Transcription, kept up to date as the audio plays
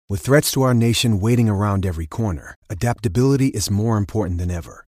With threats to our nation waiting around every corner, adaptability is more important than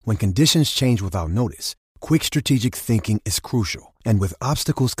ever. When conditions change without notice, quick strategic thinking is crucial. And with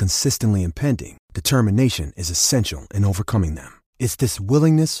obstacles consistently impending, determination is essential in overcoming them. It's this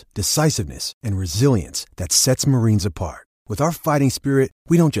willingness, decisiveness, and resilience that sets Marines apart. With our fighting spirit,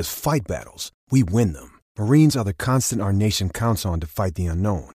 we don't just fight battles, we win them. Marines are the constant our nation counts on to fight the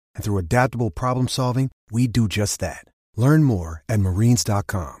unknown. And through adaptable problem solving, we do just that. Learn more at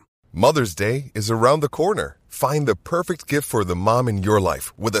marines.com. Mother's Day is around the corner. Find the perfect gift for the mom in your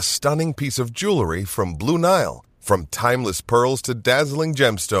life with a stunning piece of jewelry from Blue Nile. From timeless pearls to dazzling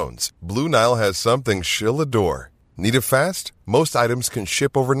gemstones, Blue Nile has something she'll adore. Need it fast? Most items can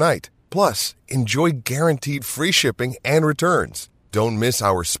ship overnight. Plus, enjoy guaranteed free shipping and returns. Don't miss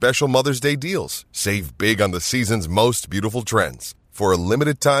our special Mother's Day deals. Save big on the season's most beautiful trends. For a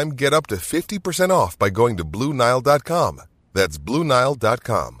limited time, get up to 50% off by going to BlueNile.com. That's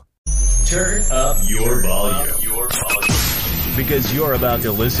BlueNile.com. Turn up your volume. Because you're about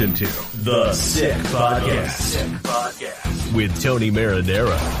to listen to The Sick Podcast. With Tony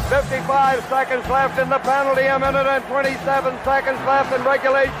Marinaro. 55 seconds left in the penalty, a minute and 27 seconds left in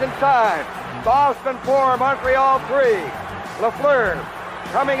regulation time. Boston 4, Montreal 3. Lafleur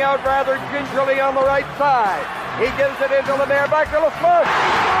coming out rather gingerly on the right side. He gives it into Lemaire, back to Lafleur.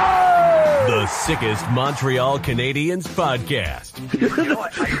 The sickest Montreal Canadiens podcast.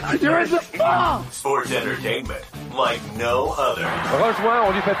 You're in the ball! Sports entertainment like no other. Rejoint,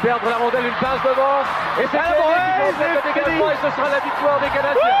 on lui fait perdre la rondelle, une passe devant. Et c'est le dégagement, et ce sera la victoire des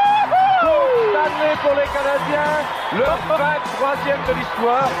Canadiens. Coupe Stanley pour les Canadiens. Le 23e de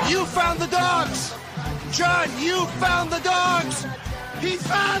l'histoire. You found the dogs! John, you found the dogs! He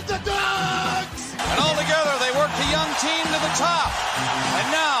found the dogs! And all together, they work the young team to the top.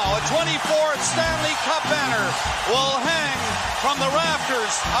 And now, a 24th Stanley Cup banner will hang from the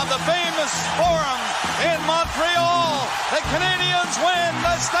rafters of the famous Forum in Montreal. The Canadiens win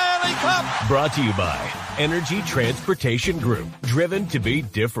the Stanley Cup. Brought to you by Energy Transportation Group. Driven to be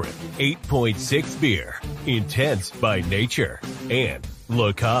different. 8.6 beer. Intense by nature. And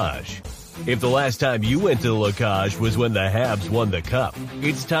Locage. If the last time you went to Locage was when the Habs won the Cup,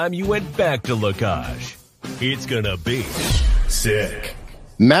 it's time you went back to Locage. It's gonna be sick.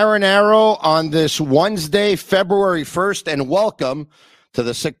 Marinaro on this Wednesday, February 1st, and welcome to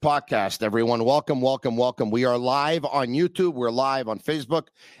the Sick Podcast, everyone. Welcome. We are live on YouTube, we're live on Facebook,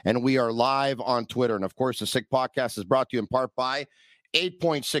 and we are live on Twitter. And, of course, the Sick Podcast is brought to you in part by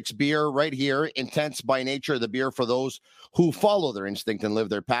 8.6 beer right here, intense by nature, the beer for those who follow their instinct and live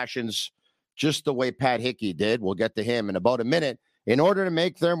their passions just the way Pat Hickey did. We'll get to him in about a minute in order to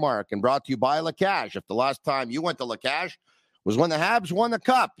make their mark. And brought to you by Lacage. If the last time you went to Lacage was when the Habs won the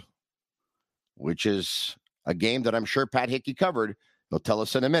Cup, which is a game that I'm sure Pat Hickey covered, he'll tell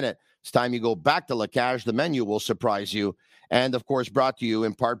us in a minute. It's time you go back to Lacage. The menu will surprise you. And, of course, brought to you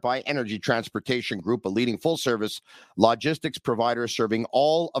in part by Energy Transportation Group, a leading full-service logistics provider serving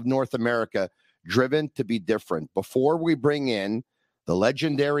all of North America, driven to be different. Before we bring in the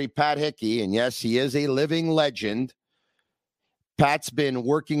legendary Pat Hickey, and yes, he is a living legend. Pat's been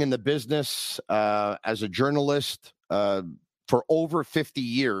working in the business as a journalist for over 50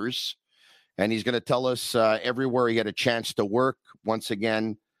 years, and he's going to tell us everywhere he had a chance to work once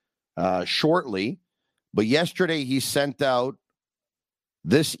again shortly. But yesterday he sent out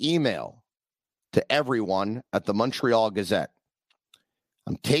this email to everyone at the Montreal Gazette.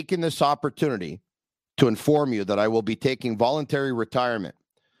 I'm taking this opportunity to inform you that I will be taking voluntary retirement.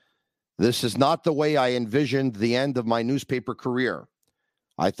 This is not the way I envisioned the end of my newspaper career.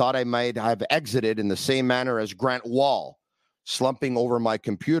 I thought I might have exited in the same manner as Grant Wall, slumping over my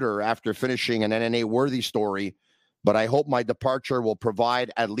computer after finishing an NNA-worthy story, but I hope my departure will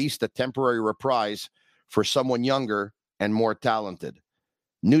provide at least a temporary reprise for someone younger and more talented.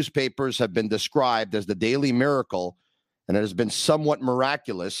 Newspapers have been described as the daily miracle, and it has been somewhat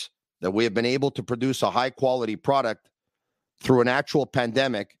miraculous that we have been able to produce a high-quality product through an actual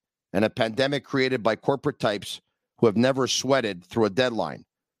pandemic, and a pandemic created by corporate types who have never sweated through a deadline,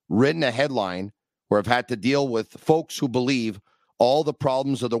 written a headline, or have had to deal with folks who believe all the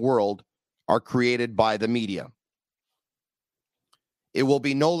problems of the world are created by the media. It will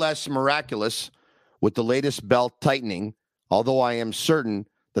be no less miraculous with the latest belt tightening, although I am certain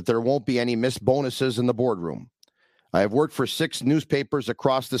that there won't be any missed bonuses in the boardroom. I have worked for 6 newspapers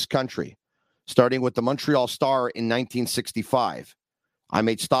across this country, starting with the Montreal Star in 1965. I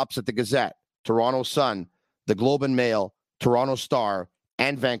made stops at the Gazette, Toronto Sun, the Globe and Mail, Toronto Star,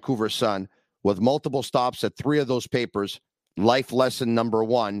 and Vancouver Sun, with multiple stops at 3 of those papers. Life lesson number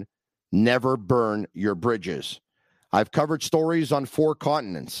 1, never burn your bridges. I've covered stories on 4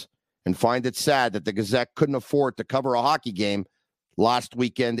 continents and find it sad that the Gazette couldn't afford to cover a hockey game last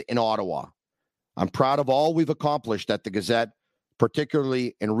weekend in Ottawa. I'm proud of all we've accomplished at the Gazette,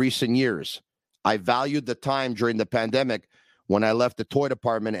 particularly in recent years. I valued the time during the pandemic when I left the toy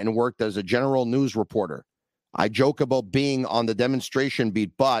department and worked as a general news reporter. I joke about being on the demonstration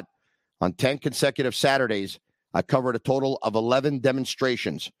beat, but on 10 consecutive Saturdays, I covered a total of 11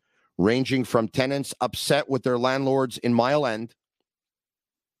 demonstrations, ranging from tenants upset with their landlords in Mile End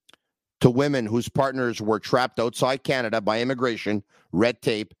to women whose partners were trapped outside Canada by immigration, red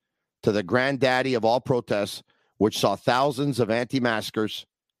tape, to the granddaddy of all protests, which saw thousands of anti-maskers,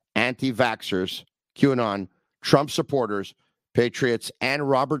 anti-vaxxers, QAnon, Trump supporters, patriots, and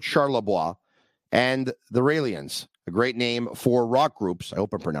Robert Charlebois, and the Raelians, a great name for rock groups, I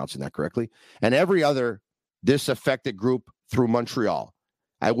hope I'm pronouncing that correctly, and every other disaffected group through Montreal.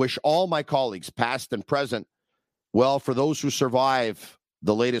 I wish all my colleagues, past and present, well, for those who survive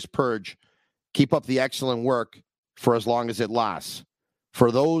the latest purge, keep up the excellent work for as long as it lasts.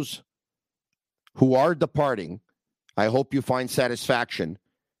 For those who are departing, I hope you find satisfaction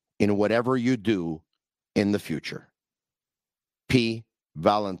in whatever you do in the future. P.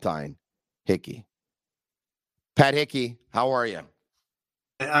 Valentine Hickey. Pat Hickey, how are you?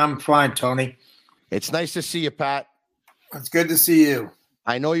 I'm fine, Tony. It's nice to see you, Pat. It's good to see you.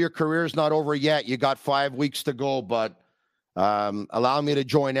 I know your career's not over yet. You got 5 weeks to go, but allow me to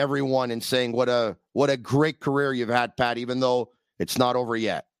join everyone in saying what a great career you've had, Pat, even though it's not over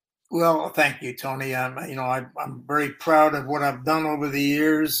yet. Well, thank you, Tony. I'm very proud of what I've done over the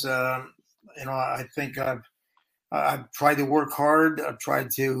years. I think I've tried to work hard. I've tried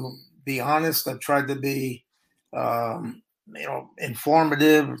to be honest. I've tried to be,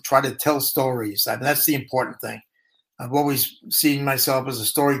 informative. Try to tell stories. I mean, that's the important thing. I've always seen myself as a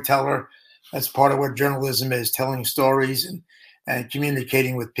storyteller. That's part of what journalism is: telling stories and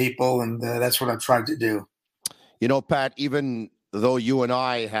communicating with people, and that's what I've tried to do. You know, Pat, even though you and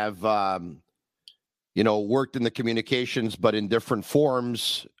I have, worked in the communications, but in different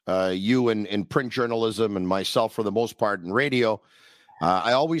forms, you in print journalism and myself for the most part in radio,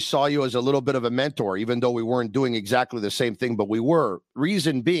 I always saw you as a little bit of a mentor, even though we weren't doing exactly the same thing, but we were.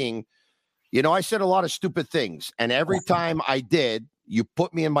 Reason being, I said a lot of stupid things, and every time I did, you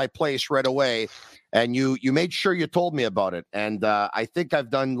put me in my place right away, and you made sure you told me about it. And I think I've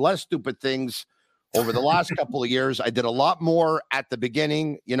done less stupid things over the last couple of years. I did a lot more at the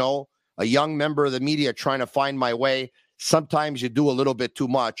beginning, a young member of the media trying to find my way. Sometimes you do a little bit too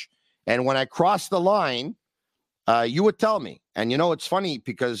much. And when I crossed the line, you would tell me. And, it's funny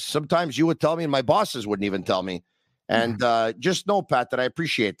because sometimes you would tell me and my bosses wouldn't even tell me. And just know, Pat, that I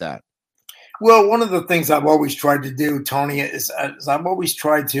appreciate that. Well, one of the things I've always tried to do, Tony, is I've always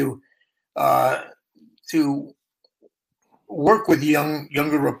tried to work with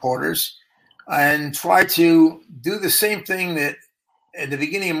younger reporters and try to do the same thing that at the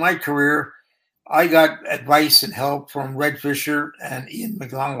beginning of my career, I got advice and help from Red Fisher and Ian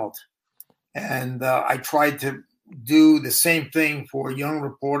McDonald. And I tried to do the same thing for young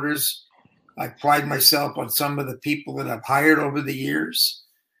reporters. I pride myself on some of the people that I've hired over the years,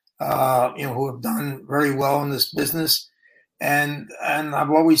 who have done very well in this business. And I've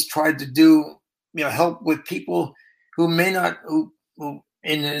always tried to do, help with people who may not, who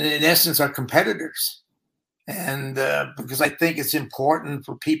in essence are competitors. And because I think it's important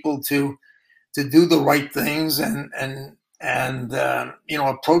for people to do the right things and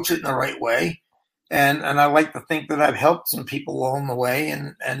approach it in the right way. And I like to think that I've helped some people along the way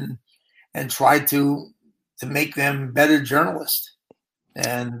and tried to make them better journalists.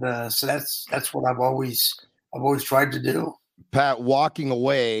 And so that's what I've always tried to do. Pat, walking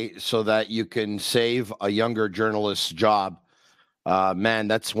away so that you can save a younger journalist's job, man,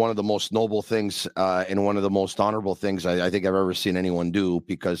 that's one of the most noble things and one of the most honorable things I think I've ever seen anyone do,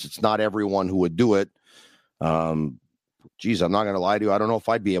 because it's not everyone who would do it. Geez, I'm not going to lie to you. I don't know if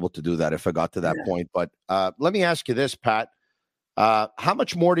I'd be able to do that if I got to that point. But let me ask you this, Pat. How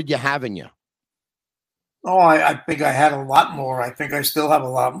much more did you have in you? Oh, I think I had a lot more. I think I still have a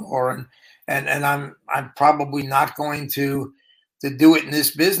lot more, and I'm probably not going to do it in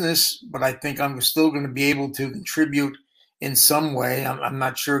this business, but I think I'm still going to be able to contribute in some way. I'm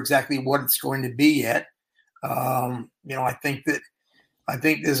not sure exactly what it's going to be yet. I think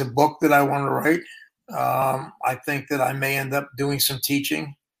there's a book that I want to write. I think that I may end up doing some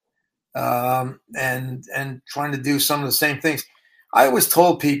teaching, and trying to do some of the same things. I always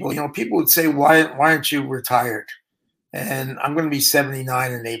told people, people would say, why aren't you retired? And I'm going to be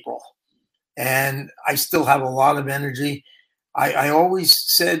 79 in April. And I still have a lot of energy. I always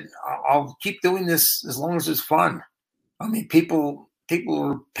said, I'll keep doing this as long as it's fun. I mean, people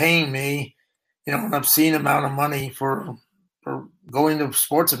were paying me, an obscene amount of money for going to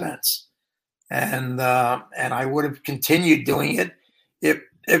sports events, and I would have continued doing it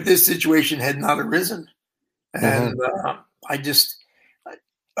if this situation had not arisen. And I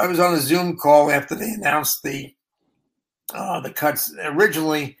was on a Zoom call after they announced the cuts.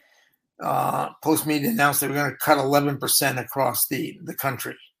 Originally, Postmedia announced they were going to cut 11% across the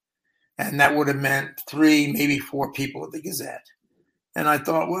country. And that would have meant 3, maybe 4 people at the Gazette. And I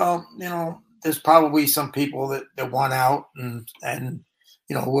thought, well, there's probably some people that want out and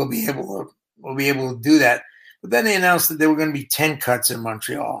we'll be able to do that. But then they announced that there were going to be 10 cuts in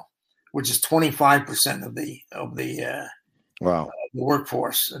Montreal, which is 25% of the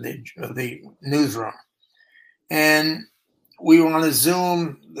workforce of the newsroom. And we were on a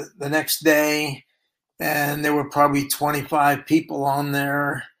Zoom the next day, and there were probably 25 people on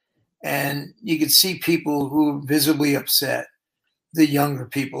there. And you could see people who were visibly upset, the younger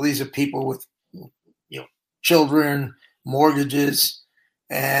people. These are people with children, mortgages,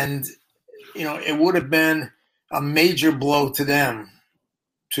 and it would have been a major blow to them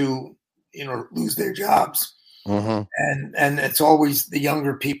to lose their jobs. And it's always the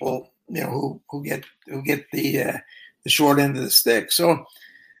younger people who get the short end of the stick. So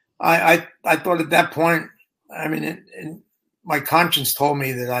I thought at that point, I mean, my conscience told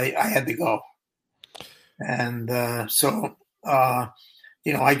me that I had to go. And so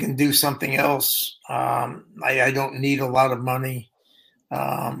I can do something else. I don't need a lot of money.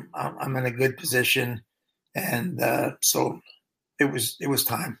 I'm in a good position. And so it was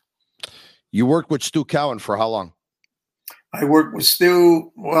time. You worked with Stu Cowan for how long? I worked with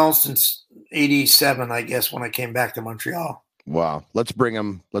Stu, since 87, I guess, when I came back to Montreal. Wow. Let's bring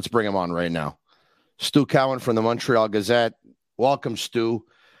him on right now. Stu Cowan from the Montreal Gazette. Welcome, Stu.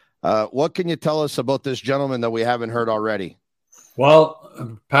 What can you tell us about this gentleman that we haven't heard already?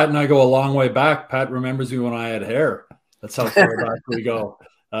 Well, Pat and I go a long way back. Pat remembers me when I had hair. That's how far back we go.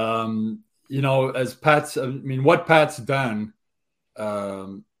 What Pat's done,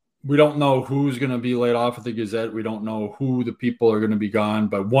 we don't know who's going to be laid off at the Gazette. We don't know who the people are going to be gone,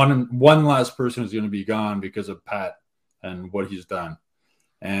 but one last person is going to be gone because of Pat and what he's done.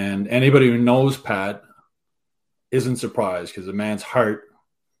 And anybody who knows Pat isn't surprised because the man's heart,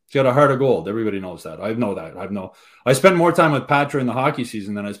 he's got a heart of gold. Everybody knows that. I know that. I spend more time with Pat during the hockey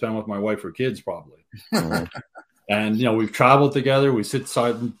season than I spend with my wife or kids probably. And, we've traveled together. We sit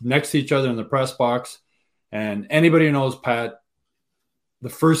next to each other in the press box. And anybody who knows Pat, the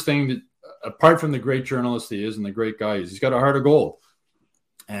first thing that, apart from the great journalist he is and the great guy he's got a heart of gold.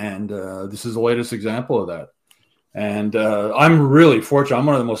 And this is the latest example of that. And I'm really fortunate. I'm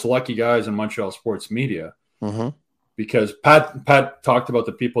one of the most lucky guys in Montreal sports media because Pat talked about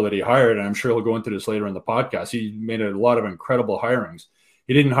the people that he hired, and I'm sure he'll go into this later in the podcast. He made a lot of incredible hirings.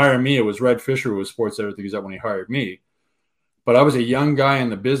 He didn't hire me. It was Red Fisher who was sports editor at the Gazette when he hired me. But I was a young guy in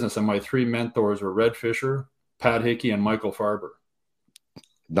the business, and my 3 mentors were Red Fisher, Pat Hickey, and Michael Farber.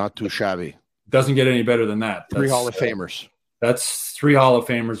 Not too shabby. Doesn't get any better than that. 3 Hall of Famers. That's 3 Hall of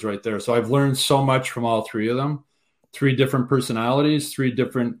Famers right there. So I've learned so much from all 3 of them. 3 different personalities, 3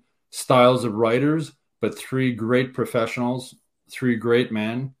 different styles of writers, but 3 great professionals, 3 great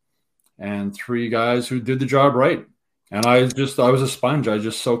men, and 3 guys who did the job right. And I was a sponge. I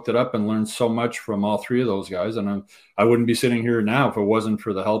just soaked it up and learned so much from all 3 of those guys. And I wouldn't be sitting here now if it wasn't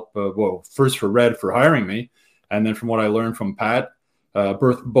for the help of, first for Red for hiring me, and then from what I learned from Pat,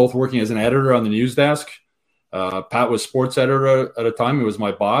 both working as an editor on the news desk. Pat was sports editor at a time. He was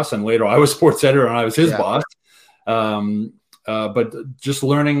my boss, and later I was sports editor and I was his boss. But just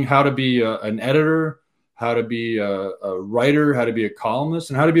learning how to be an editor, how to be a writer, how to be a columnist,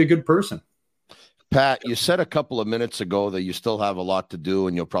 and how to be a good person. Pat, you said a couple of minutes ago that you still have a lot to do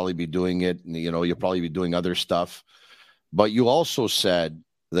and you'll probably be doing it, and you'll probably be doing other stuff. But you also said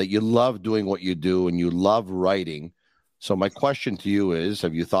that you love doing what you do and you love writing. So my question to you is,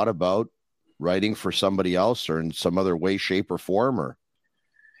 have you thought about writing for somebody else or in some other way, shape, or form? Or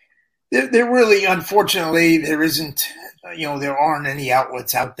there really, unfortunately, there isn't, there aren't any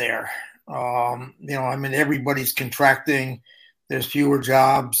outlets out there. Everybody's contracting. There's fewer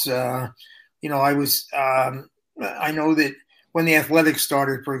jobs. I know that when the Athletics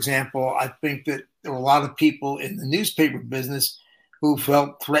started, for example, I think that there were a lot of people in the newspaper business who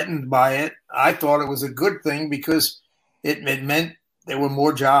felt threatened by it. I thought it was a good thing because it meant there were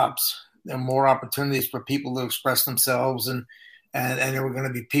more jobs, there were more opportunities for people to express themselves, and there were going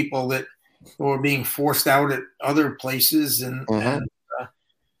to be people that were being forced out at other places, and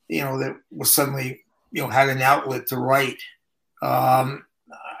that was suddenly had an outlet to write. I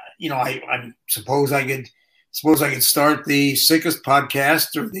suppose I could suppose I could start the sickest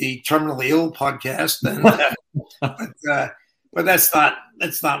podcast or the terminally ill podcast, and but that's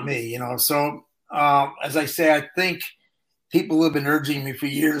not me, you know. So as I say, I think people have been urging me for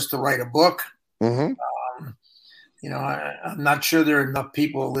years to write a book. Mm-hmm. You know, I'm not sure there are enough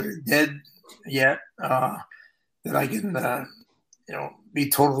people that are dead yet that I can, you know, be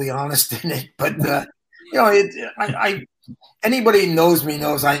totally honest in it. But you know, anybody who knows me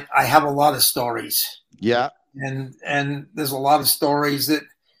knows I have a lot of stories. Yeah, and there's a lot of stories that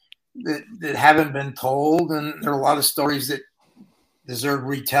haven't been told, and there are a lot of stories that deserve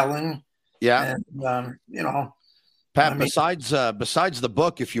retelling. Yeah, and you know, Pat. Besides the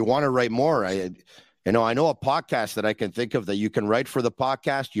book, if you want to write more, I know a podcast that I can think of that you can write for the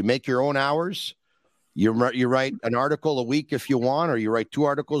podcast. You make your own hours. You write an article a week if you want, or you write 2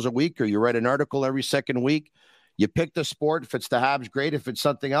 articles a week, or you write an article every second week. You pick the sport. If it's the Habs, great. If it's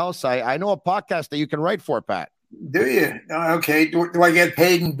something else, I know a podcast that you can write for, Pat. Do you? Okay. Do I get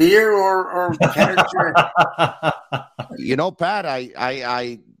paid in beer or You know, Pat,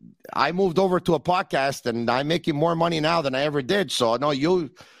 I moved over to a podcast, and I'm making more money now than I ever did. So no,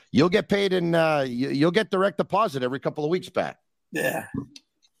 you'll get paid, and you'll get direct deposit every couple of weeks, Pat. Yeah.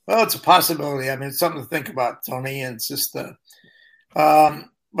 Well, it's a possibility. I mean, it's something to think about, Tony. And it's just,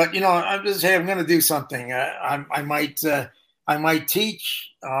 but you know, I'm just saying I'm going to do something. I might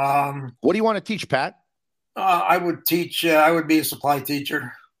teach. What do you want to teach, Pat? I would teach. I would be a supply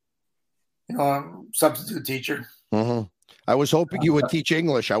teacher. You know, a substitute teacher. Mm-hmm. I was hoping you would teach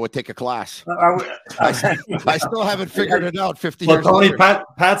English. I would take a class. I still haven't figured it out 50 well, years Tony, later.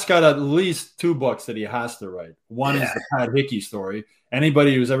 Pat's got at least 2 books that he has to write. One is the Pat Hickey story.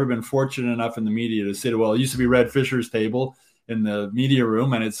 Anybody who's ever been fortunate enough in the media to say, well, it used to be Red Fisher's table in the media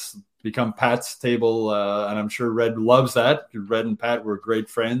room, and it's become Pat's table, and I'm sure Red loves that. Red and Pat were great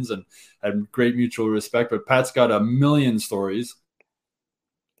friends and had great mutual respect, but Pat's got a million stories.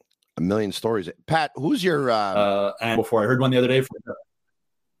 A million stories. Pat, who's your and before I heard one the other day from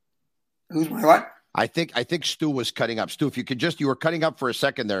who's my what? I think Stu was cutting up. Stu, if you could you were cutting up for a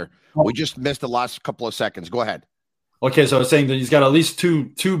second there. We just missed the last couple of seconds. Go ahead. Okay, so I was saying that he's got at least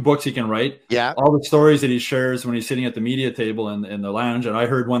two books he can write. Yeah. All the stories that he shares when he's sitting at the media table in the lounge. And I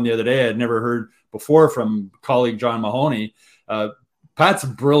heard one the other day I had never heard before from colleague John Mahoney. Pat's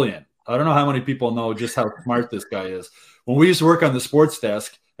brilliant. I don't know how many people know just how smart this guy is. When we used to work on the sports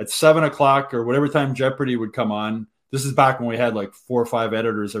desk at 7:00 or whatever time Jeopardy would come on, this is back when we had like 4 or 5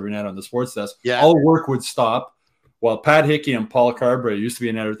 editors every night on the sports desk. Yeah. All work would stop while Pat Hickey and Paul Carberry, used to be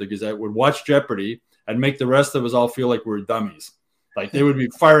an editor at the Gazette, would watch Jeopardy and make the rest of us all feel like we were dummies. Like they would be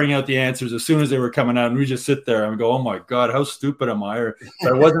firing out the answers as soon as they were coming out, and we just sit there and go, "Oh my God, how stupid am I?" Or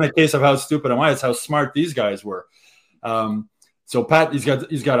it wasn't a case of how stupid am I; it's how smart these guys were. So Pat,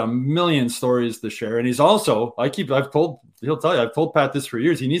 he's got a million stories to share, and he's also he'll tell you, I've told Pat this for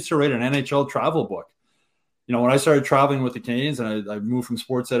years. He needs to write an NHL travel book. You know, when I started traveling with the Canadiens and I moved from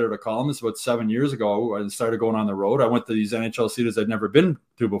sports editor to columnist about 7 years ago, I started going on the road. I went to these NHL cities I'd never been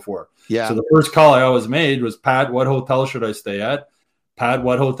to before. Yeah. So the first call I always made was, Pat, what hotel should I stay at? Pat,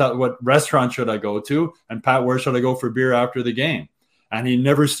 what restaurant should I go to? And Pat, where should I go for beer after the game? And he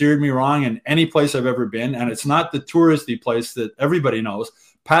never steered me wrong in any place I've ever been. And it's not the touristy place that everybody knows.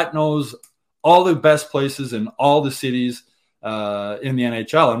 Pat knows all the best places in all the cities in the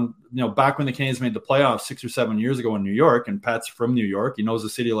NHL. And, you know, back when the Canadiens made the playoffs 6 or 7 years ago in New York, and Pat's from New York, he knows the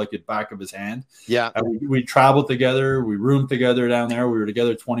city like the back of his hand. Yeah. We traveled together. We roomed together down there. We were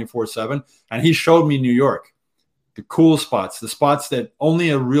together 24/7. And he showed me New York, the cool spots, the spots that only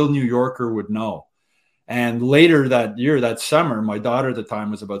a real New Yorker would know. And later that year, that summer, my daughter at the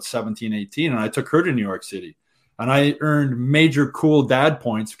time was about 17, 18, and I took her to New York City. And I earned major cool dad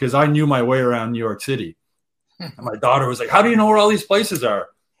points because I knew my way around New York City. And my daughter was like, "How do you know where all these places are?"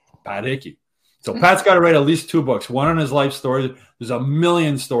 Pat Hickey. So Pat's got to write at least 2 books, one on his life story. There's a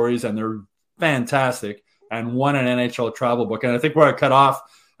million stories, and they're fantastic, and one an NHL travel book. And I think where I cut off,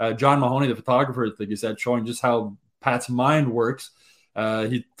 John Mahoney, the photographer at the Gazette, showing just how Pat's mind works.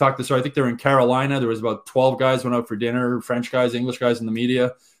 He talked this story. I think they were in Carolina. There was about 12 guys went out for dinner, French guys, English guys in the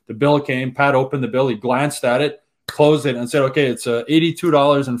media. The bill came. Pat opened the bill. He glanced at it, closed it, and said, "Okay, it's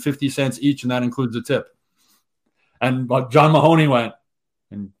 $82.50 each, and that includes a tip." And John Mahoney went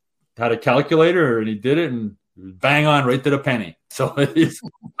and had a calculator, and he did it, and bang on, right to the penny. So he's,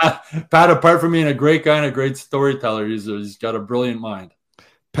 Pat, apart from being a great guy and a great storyteller, he's got a brilliant mind.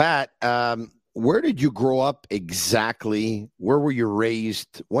 Pat, where did you grow up exactly? Where were you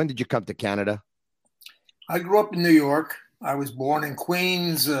raised? When did you come to Canada? I grew up in New York. I was born in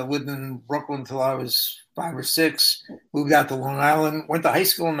Queens, lived in Brooklyn until I was 5 or 6, moved out to Long Island, went to high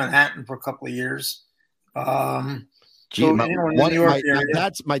school in Manhattan for a couple of years, Gee, So, my, you know, in the one, New York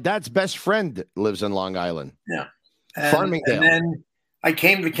area. my dad's best friend lives in Long Island. Yeah. Farmingdale. And then I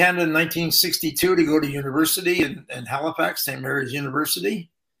came to Canada in 1962 to go to university in Halifax, St. Mary's University.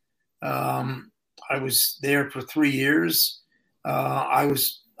 I was there for 3 years. I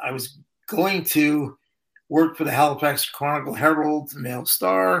was going to work for the Halifax Chronicle Herald, Mail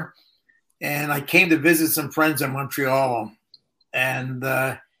Star, and I came to visit some friends in Montreal. And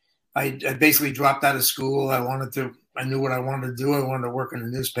I basically dropped out of school. I knew what I wanted to do. I wanted to work in a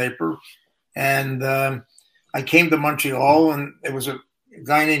newspaper. And I came to Montreal, and there was a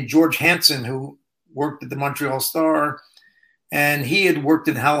guy named George Hansen who worked at the Montreal Star, and he had worked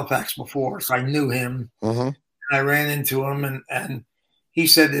in Halifax before, so I knew him. Mm-hmm. I ran into him, and he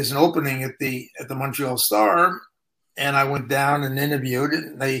said there's an opening at the Montreal Star, and I went down and interviewed it.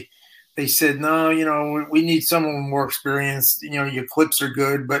 And they said, no, you know, we need someone more experienced. You know, your clips are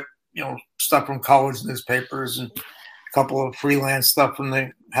good, but you know, stuff from college newspapers and a couple of freelance stuff from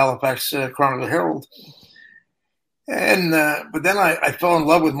the Halifax Chronicle Herald. And but then I fell in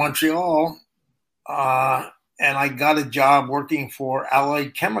love with Montreal, and I got a job working for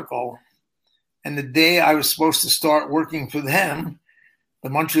Allied Chemical. And the day I was supposed to start working for them, the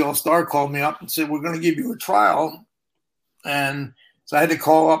Montreal Star called me up and said, we're going to give you a trial. And so I had to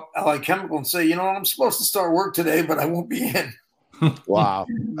call up Allied Chemical and say, you know, I'm supposed to start work today, but I won't be in. Wow,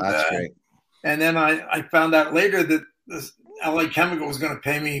 that's great. And then I found out later that this Allied Chemical was going to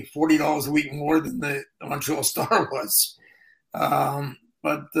pay me $40 a week more than the Montreal Star was.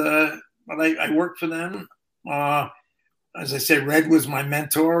 But I worked for them. As I say, Red was my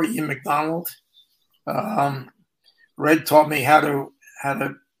mentor, Ian McDonald. Red taught me how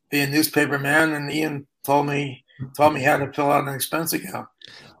to be a newspaper man, and Ian taught me how to fill out an expense account.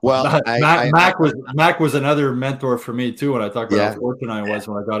 Well, Mac was another mentor for me too. When I talked about how fortunate I was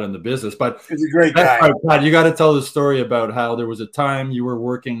when I got in the business, but he's a great guy. Pat, you got to tell the story about how there was a time you were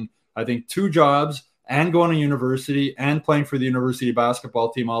working, I think, 2 jobs and going to university and playing for the university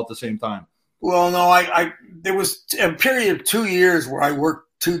basketball team all at the same time. Well, no, there was a period of 2 years where I worked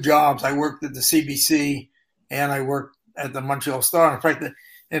 2 jobs. I worked at the CBC and I worked at the Montreal Star.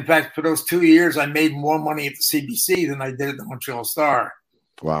 In fact, for those 2 years, I made more money at the CBC than I did at the Montreal Star.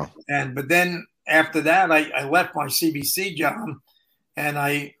 Wow. But then after that, I left my CBC job and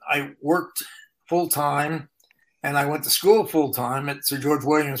I worked full time, and I went to school full time at Sir George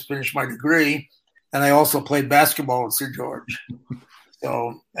Williams, finished my degree. And I also played basketball at Sir George.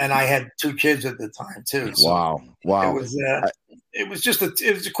 So, and I had 2 kids at the time too. So wow. It was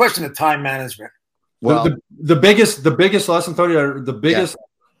a question of time management. Well, the biggest lesson, Tony, the biggest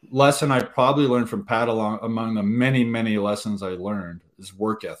lesson I probably learned from Pat among the many, many lessons I learned is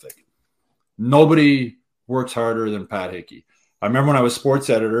work ethic. Nobody works harder than Pat Hickey. I remember when I was sports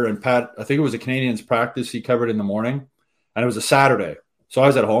editor, and Pat, I think it was a Canadians practice he covered in the morning, and it was a Saturday. So I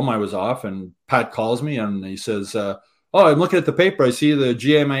was at home, I was off, and Pat calls me and he says, I'm looking at the paper. I see the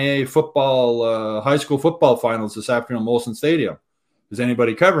GMAA football, high school football finals this afternoon at Molson Stadium. Is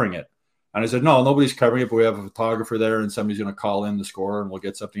anybody covering it? And I said, no, nobody's covering it, but we have a photographer there and somebody's going to call in the score and we'll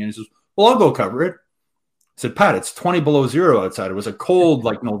get something. And he says, well, I'll go cover it. I said, Pat, it's 20 below zero outside. It was a cold,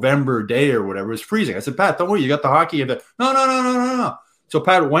 like November day or whatever. It was freezing. I said, Pat, don't worry. You got the hockey. No. So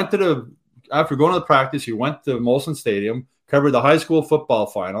Pat went after going to the practice, he went to Molson Stadium, covered the high school football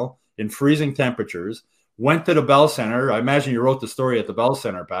final in freezing temperatures, went to the Bell Center. I imagine you wrote the story at the Bell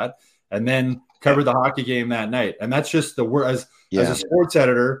Center, Pat, and then covered the hockey game that night. And that's just as a sports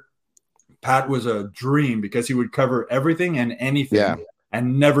editor, Pat was a dream because he would cover everything and anything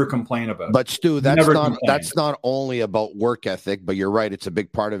and never complain about it. But Stu, that's not only about work ethic, but you're right. It's a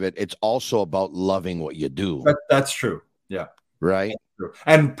big part of it. It's also about loving what you do. That's true. Yeah. Right. True.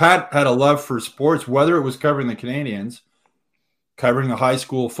 And Pat had a love for sports, whether it was covering the Canadians, covering the high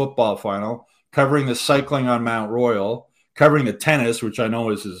school football final, covering the cycling on Mount Royal, covering the tennis, which I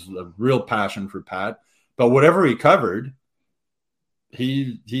know is a real passion for Pat. But whatever he covered,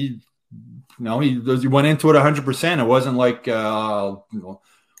 he went into it 100%. It wasn't like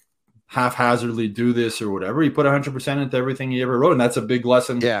haphazardly do this or whatever. He put 100% into everything he ever wrote, and that's a big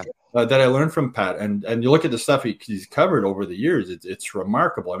lesson that I learned from Pat. And you look at the stuff he's covered over the years; it's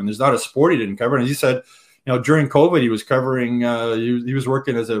remarkable. I mean, there's not a sport he didn't cover. And he said, during COVID, he was covering. He was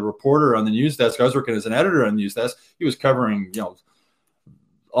working as a reporter on the news desk. I was working as an editor on the news desk. He was covering,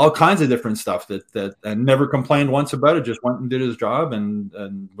 all kinds of different stuff that and never complained once about it. Just went and did his job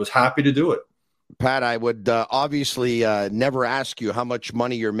and was happy to do it. Pat, I would obviously never ask you how much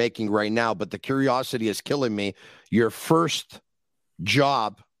money you're making right now, but the curiosity is killing me. Your first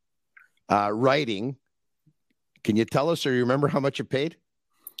job writing, can you tell us or you remember how much you paid?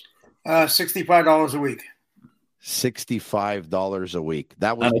 $65 a week. $65 a week.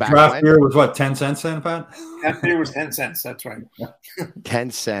 That was and back draft when? beer was what, 10 cents then, Pat? That beer was 10 cents. That's right.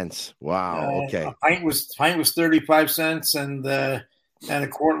 10 cents. Wow. Okay. A pint was 35 cents, and a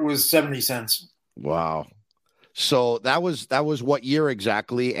quart was 70 cents. Wow. So that was what year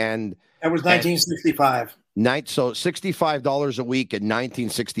exactly? And that was 1965. So $65 a week in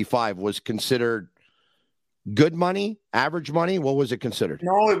 1965 was considered good money, average money. What was it considered?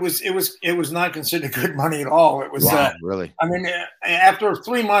 No, it was not considered good money at all. It was really. I mean, after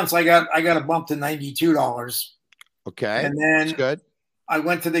 3 months, I got a bump to $92. Okay, and then that's good. I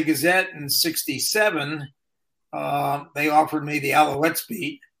went to the Gazette in '67. They offered me the Alouettes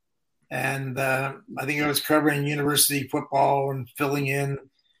beat, and I think I was covering university football and filling in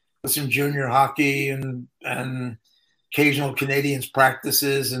with some junior hockey and occasional Canadians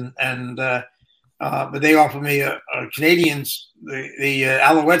practices but they offered me a Canadians the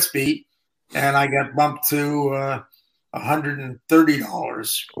Alouettes beat, and I got bumped to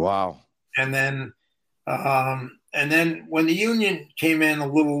 $130. Wow! And then when the Union came in a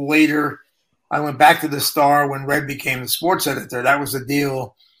little later, I went back to the Star when Red became the sports editor. That was the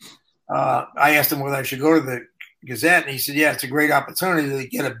deal. I asked him whether I should go to the Gazette, and he said, "Yeah, it's a great opportunity to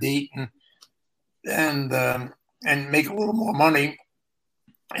get a beat and make a little more money."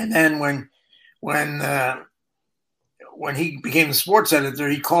 And then when he became the sports editor,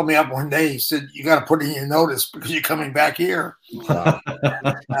 he called me up one day. He said, "You got to put in your notice because you're coming back here." Wow.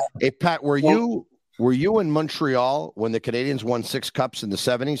 Hey, Pat, were you in Montreal when the Canadians won 6 cups in the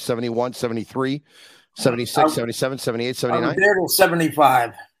 70s, 71, 73, 76, 77, 78, 79? I was there till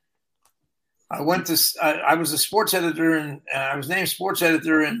 75. I was a sports editor, and I was named sports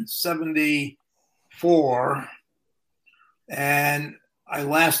editor in 74, and I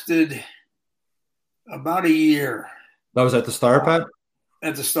lasted about a year. That was at the Star, Pat?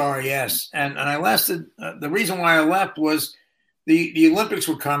 At the Star, yes. And I lasted. The reason why I left was the Olympics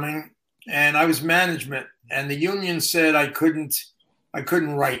were coming, and I was management, and the union said I couldn't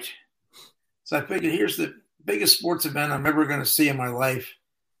write. So I figured, here's the biggest sports event I'm ever going to see in my life,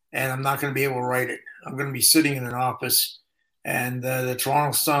 and I'm not going to be able to write it. I'm going to be sitting in an office, and the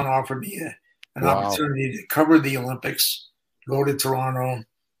Toronto Sun offered me an opportunity to cover the Olympics, go to Toronto.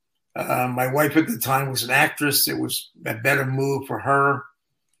 My wife at the time was an actress. It was a better move for her,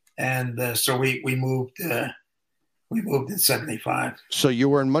 and so we moved. We moved in 75. So you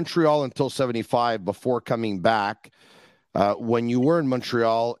were in Montreal until 75 before coming back. When you were in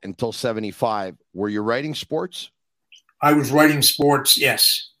Montreal until 75, were you writing sports? I was writing sports,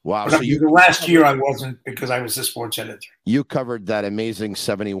 yes. Wow. But the last year I wasn't, because I was the sports editor. You covered that amazing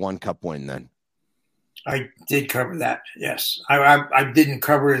 71 Cup win then. I did cover that, yes. I didn't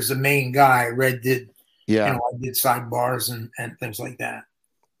cover it as the main guy. Red did. Yeah. I did sidebars and things like that.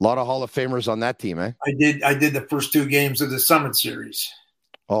 A lot of Hall of Famers on that team, eh? I did the first 2 games of the Summit Series.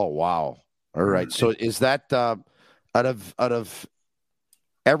 Oh, wow. All right. So is that out of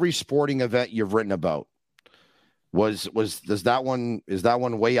every sporting event you've written about, is that one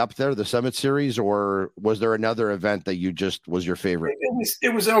way up there, the Summit Series, or was there another event that was your favorite?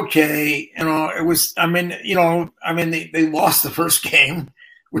 It was okay. They lost the first game,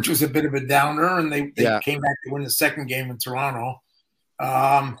 which was a bit of a downer, and they came back to win the second game in Toronto.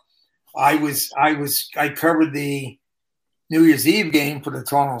 I covered the New Year's Eve game for the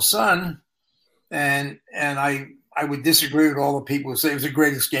Toronto Sun, and I would disagree with all the people who say it was the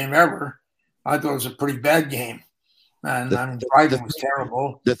greatest game ever. I thought it was a pretty bad game. And Dryden was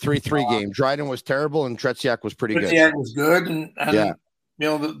terrible. The 3-3 game. Dryden was terrible, and Tretiak was pretty good. Tretiak was good, and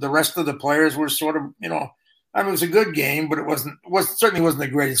the rest of the players were sort of, it was a good game, but it certainly wasn't the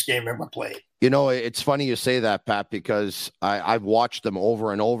greatest game ever played. It's funny you say that, Pat, because I've watched them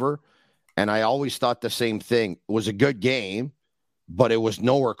over and over, and I always thought the same thing. It was a good game, but it was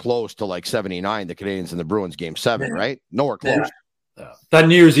nowhere close to like 79, the Canadians and the Bruins game 7, right? Nowhere close. Yeah. That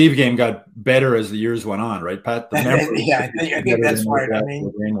New Year's Eve game got better as the years went on, right, Pat? I think that's right.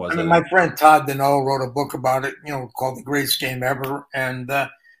 My friend Todd Deneau wrote a book about it, called The Greatest Game Ever. And,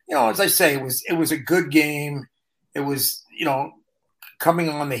 as I say, it was a good game. It was, coming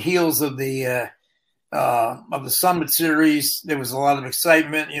on the heels of the Summit Series. There was a lot of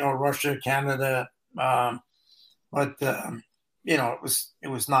excitement, Russia, Canada. It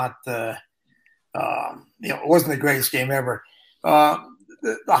was not, it wasn't the greatest game ever. The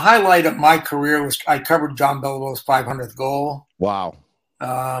highlight of my career was I covered John Beliveau's 500th goal. Wow.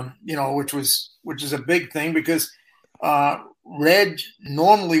 Which is a big thing because Red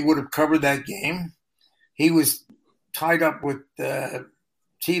normally would have covered that game. He was tied up with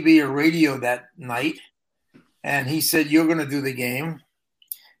TV or radio that night, and he said, "You're going to do the game."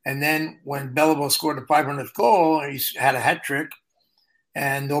 And then when Beliveau scored the 500th goal, he had a hat trick,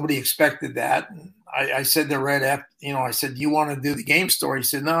 and nobody expected that. And I said to Red F, I said, "Do you want to do the game story?" He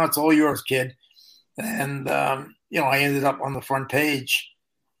said, "No, it's all yours, kid." And I ended up on the front page.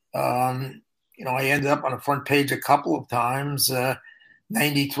 I ended up on the front page a couple of times.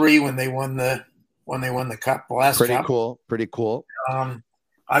 93 when they won the cup, the last Pretty cup. Pretty cool. I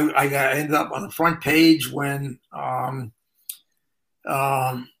ended up on the front page when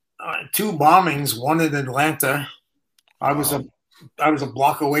two bombings, one in Atlanta. I was a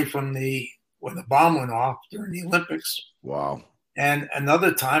block away from when the bomb went off during the Olympics. Wow. And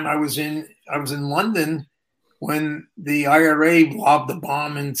another time I was in London when the IRA lobbed the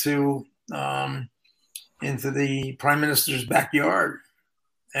bomb into the Prime Minister's backyard.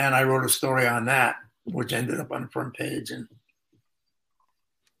 And I wrote a story on that, which ended up on the front page. And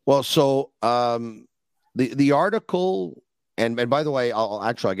well, so the article, and by the way,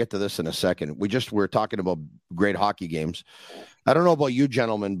 I'll get to this in a second. We're talking about great hockey games. I don't know about you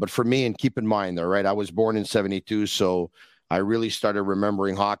gentlemen, but for me, and keep in mind, all right, I was born in 72, so I really started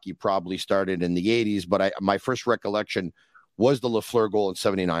remembering hockey probably started in the 80s, but my first recollection was the Lafleur goal in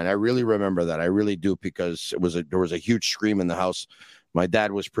 79. I really remember that. I really do, because there was a huge scream in the house. My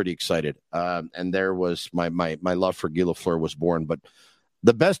dad was pretty excited, and there was my love for Guy Lafleur was born. But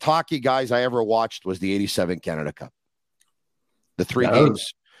the best hockey guys I ever watched was the 87 Canada Cup. The three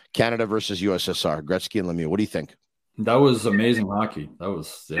games, Canada versus USSR, Gretzky and Lemieux. What do you think? That was amazing hockey. That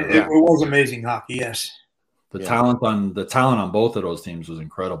was it was amazing hockey. Yes, the talent on both of those teams was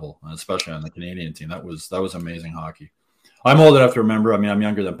incredible, especially on the Canadian team. That was amazing hockey. I'm old enough to remember. I mean, I'm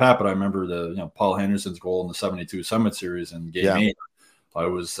younger than Pat, but I remember Paul Henderson's goal in the '72 Summit Series in Game 8. I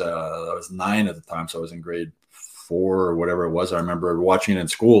was 9 at the time, so I was in grade 4 or whatever it was. I remember watching it in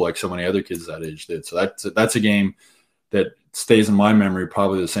school, like so many other kids that age did. So that's a game that stays in my memory,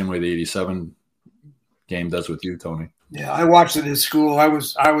 probably the same way the '87 game does with you, Tony. Yeah, I watched it in school. I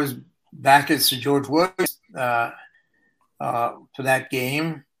was back at Sir George Williams for that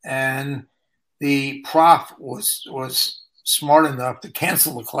game, and the prof was smart enough to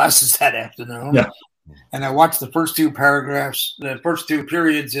cancel the classes that afternoon. Yeah. And I watched the first two periods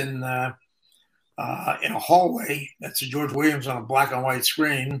in a hallway at Sir George Williams on a black and white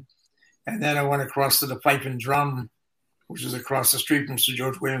screen. And then I went across to the Fife and Drum, which is across the street from Sir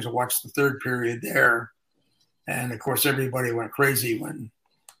George Williams, and watched the third period there. And, of course, everybody went crazy when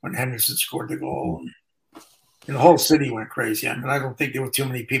Henderson scored the goal. And the whole city went crazy. I mean, I don't think there were too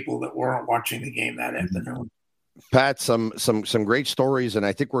many people that weren't watching the game that afternoon. Pat, some great stories, and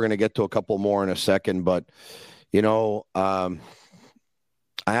I think we're going to get to a couple more in a second. But, I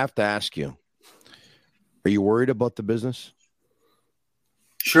have to ask you, are you worried about the business?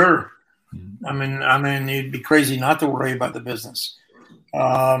 Sure. I mean, you'd be crazy not to worry about the business.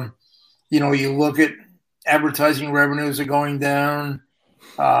 You look at advertising revenues are going down.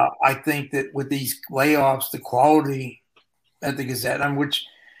 I think that with these layoffs, the quality at the Gazette,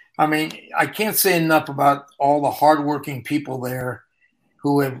 I can't say enough about all the hardworking people there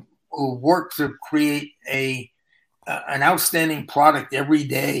who worked to create an outstanding product every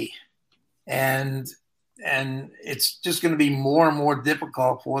day, and it's just going to be more and more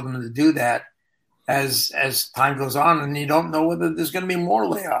difficult for them to do that as time goes on, and you don't know whether there's going to be more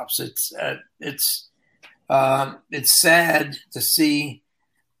layoffs. It's sad to see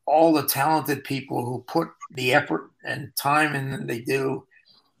all the talented people who put the effort and time in that they do.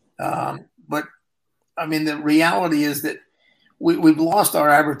 But I mean, the reality is that we've lost our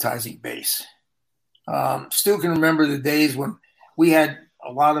advertising base. Stu can remember the days when we had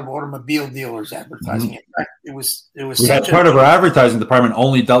a lot of automobile dealers advertising. Mm-hmm. In fact, it was we had part of our advertising department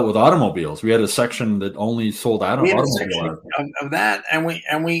only dealt with automobiles. We had a section that only sold automobiles of that, and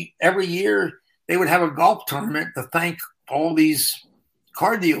we every year they would have a golf tournament to thank all these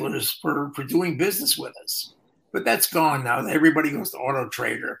car dealers for doing business with us. But that's gone now. Everybody goes to Auto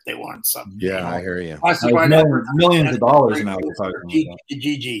Trader if they want something. Yeah, I hear you. Millions of dollars in advertising.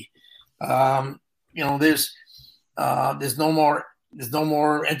 GG. There's no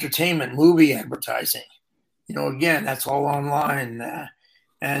more entertainment movie advertising. Again, that's all online,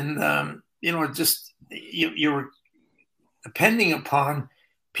 you're depending upon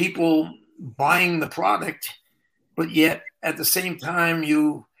people buying the product, but yet at the same time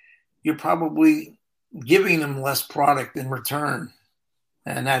you're probably giving them less product in return,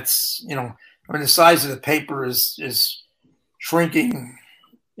 and that's the size of the paper is shrinking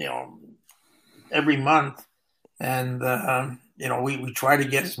every month, and we try to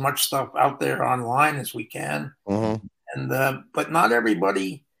get as much stuff out there online as we can, and but not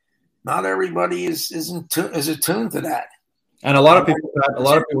everybody is attuned to that. And a lot of people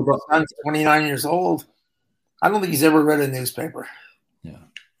don't. Son's 29 years old. I don't think he's ever read a newspaper. Yeah.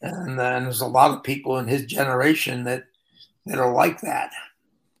 And then there's a lot of people in his generation that are like that.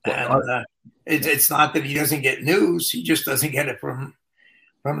 And it's not that he doesn't get news. He just doesn't get it from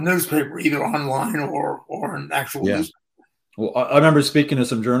a newspaper, either online or an actual newspaper. Well, I remember speaking to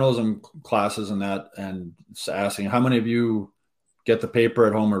some journalism classes and asking, how many of you get the paper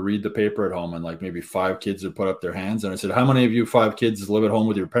at home or read the paper at home? And like maybe 5 kids would put up their hands. And I said, how many of you 5 kids live at home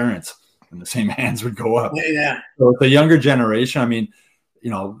with your parents? And the same hands would go up. Yeah. So the younger generation, I mean,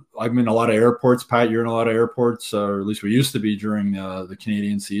 I'm in a lot of airports. Pat, you're in a lot of airports, or at least we used to be during the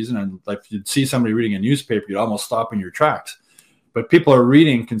Canadian season. And like you'd see somebody reading a newspaper, you'd almost stop in your tracks. But people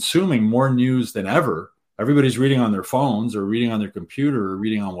are consuming more news than ever. Everybody's reading on their phones or reading on their computer or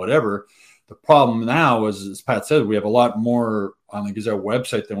reading on whatever. The problem now is, as Pat said, we have a lot more on the Gazette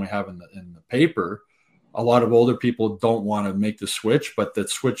website than we have in the paper. A lot of older people don't want to make the switch, but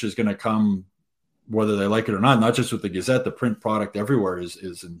that switch is going to come whether they like it or not just with the Gazette. The print product everywhere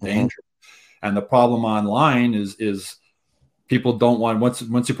is in danger. And the problem online is people don't want,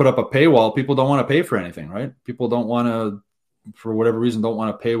 once you put up a paywall, people don't want to pay for anything, right? People don't want to, for whatever reason, don't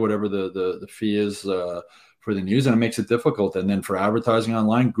want to pay whatever the fee is for the news, and it makes it difficult. And then for advertising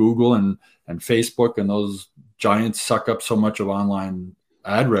online, Google and Facebook and those giants suck up so much of online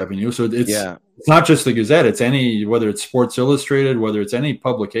ad revenue. So it's not just the Gazette. It's whether it's Sports Illustrated, whether it's any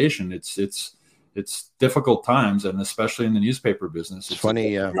publication. It's difficult times, and especially in the newspaper business. It's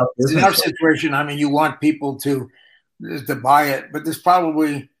funny. It's in our situation. I mean, you want people to buy it, but there's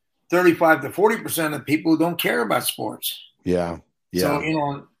probably 35 to 40% of people who don't care about sports. Yeah.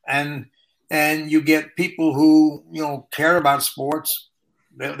 So, and you get people who, care about sports.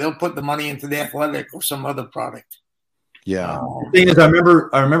 They'll put the money into the Athletic or some other product. Yeah. The thing is, I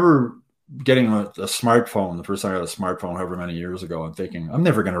remember getting a smartphone, the first time I got a smartphone however many years ago, and thinking, I'm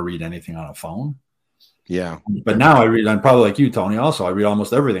never going to read anything on a phone. Yeah. But now I'm probably like you, Tony, also. I read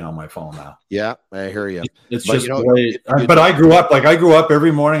almost everything on my phone now. Yeah, I hear you. It's but just the way. But I grew up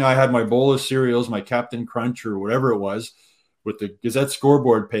every morning. I had my bowl of cereals, my Captain Crunch or whatever it was, with the Gazette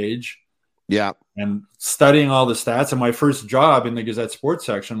scoreboard page. Yeah. And studying all the stats. And my first job in the Gazette sports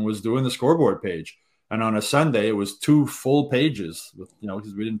section was doing the scoreboard page. And on a Sunday, it was 2 full pages,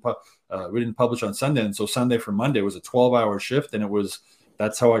 because we didn't publish on Sunday. And so Sunday for Monday was a 12-hour shift. And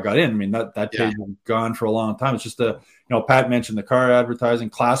that's how I got in. I mean, that page was gone for a long time. It's just Pat mentioned the car advertising.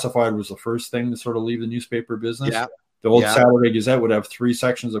 Classified was the first thing to sort of leave the newspaper business. Yeah. The old Saturday Gazette would have 3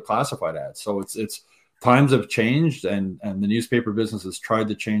 sections of classified ads. So it's times have changed, and the newspaper business has tried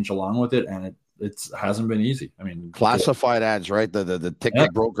to change along with it, and it hasn't been easy. I mean, classified ads, right? The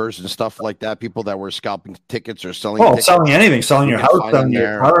ticket brokers and stuff like that. People that were scalping tickets or selling. Tickets. Selling anything, selling your house, selling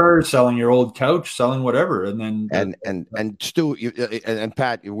your car, selling your old couch, selling whatever, and then and Stu and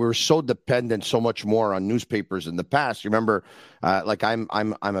Pat, we're so dependent so much more on newspapers in the past. You remember, like I'm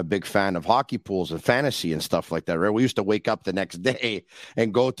a big fan of hockey pools and fantasy and stuff like that, right? We used to wake up the next day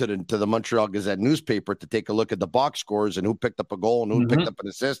and go to the Montreal Gazette newspaper to take a look at the box scores and who picked up a goal and who picked up an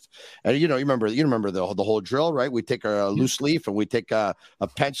assist. And you remember the whole drill, right? We take a loose leaf and we take a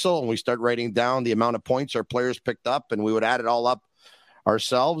pencil and we start writing down the amount of points our players picked up, and we would add it all up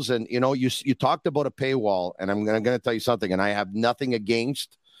ourselves. And you talked about a paywall, and I'm going to tell you something, and I have nothing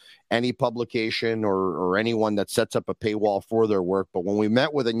against any publication or anyone that sets up a paywall for their work. But when we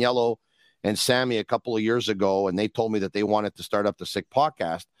met with Agnello and Sammy a couple of years ago, and they told me that they wanted to start up the Sick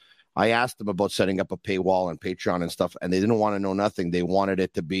podcast, I asked them about setting up a paywall and Patreon and stuff, and they didn't want to know nothing. They wanted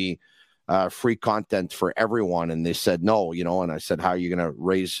it to be free content for everyone. And they said, no, and I said, how are you going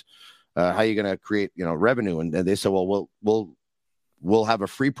to create, revenue? And they said, well, we'll have a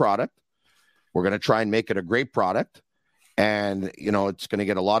free product. We're going to try and make it a great product. And, it's going to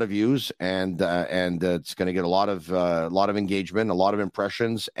get a lot of views and it's going to get a lot of engagement, a lot of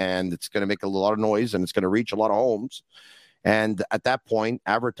impressions, and it's going to make a lot of noise, and it's going to reach a lot of homes. And at that point,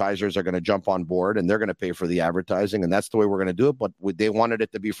 advertisers are going to jump on board, and they're going to pay for the advertising. And that's the way we're going to do it. But they wanted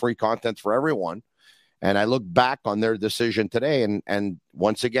it to be free content for everyone. And I look back on their decision today. And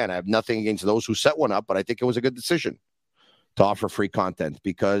once again, I have nothing against those who set one up, but I think it was a good decision to offer free content,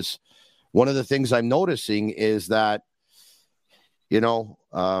 because one of the things I'm noticing is that,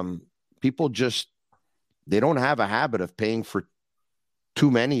 people they don't have a habit of paying for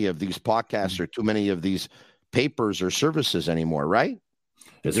too many of these podcasts or too many of these papers or services anymore, right?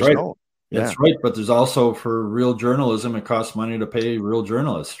 That's right. That's right. But there's also, for real journalism, it costs money to pay real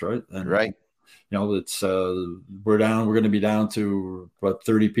journalists, right? And right. It's we're going to be down to about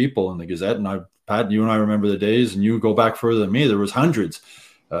 30 people in the Gazette. And Pat, you and I remember the days, and you go back further than me, there was hundreds.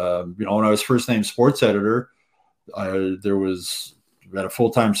 When I was first name sports editor, We had a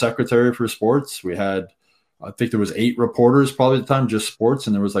full-time secretary for sports. We had, I think there was 8 reporters probably at the time, just sports,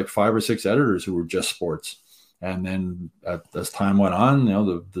 and there was like 5 or 6 editors who were just sports. And then as time went on,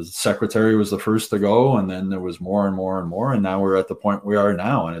 the secretary was the first to go, and then there was more and more and more, and now we're at the point we are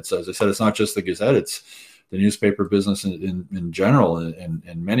now. And it's, as I said, it's not just the Gazette; it's the newspaper business in general,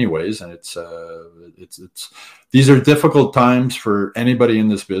 in many ways. And it's these are difficult times for anybody in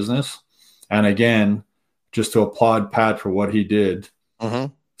this business. And again, just to applaud Pat for what he did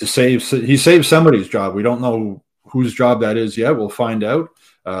he saved somebody's job. We don't know whose job that is yet. We'll find out.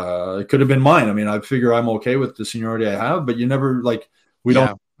 It could have been mine. I mean, I figure I'm okay with the seniority I have, but you never we don't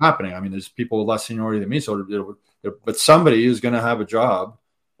know what's happening. I mean, there's people with less seniority than me. But somebody is going to have a job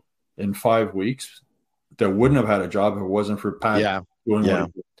in 5 weeks that wouldn't have had a job if it wasn't for Pat doing what he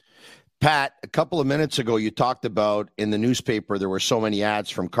did. Pat, a couple of minutes ago, you talked about in the newspaper, there were so many ads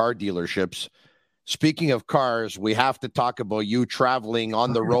from car dealerships. Speaking of cars, we have to talk about you traveling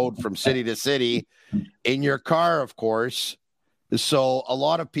on the road from city to city in your car, of course. So a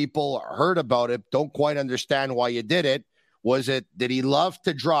lot of people heard about it, don't quite understand why you did it. Did he love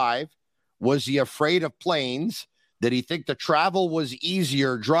to drive? Was he afraid of planes? Did he think the travel was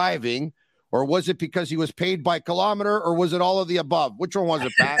easier driving? Or was it because he was paid by kilometer? Or was it all of the above? Which one was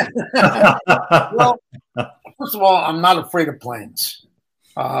it, Pat? Well, first of all, I'm not afraid of planes.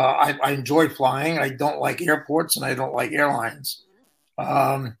 I enjoy flying. I don't like airports and I don't like airlines.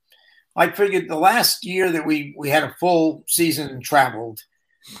 I figured the last year that we had a full season and traveled,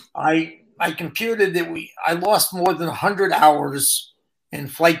 I computed that I lost more than 100 hours in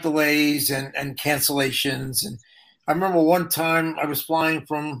flight delays and cancellations. And I remember one time I was flying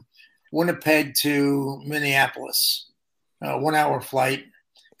from Winnipeg to Minneapolis, 1 hour flight,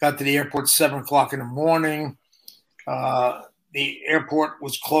 got to the airport 7 o'clock in the morning. The airport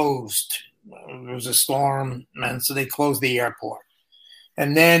was closed. There was a storm, and so they closed the airport.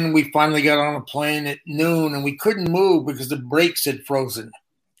 And then we finally got on a plane at noon, and we couldn't move because the brakes had frozen.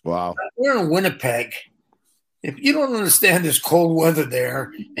 Wow. We're in Winnipeg. If you don't understand this cold weather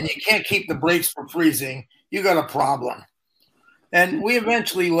there, and you can't keep the brakes from freezing, you got a problem. And we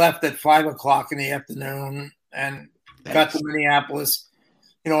eventually left at 5 o'clock in the afternoon and got to Minneapolis.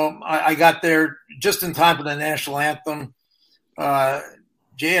 I got there just in time for the national anthem.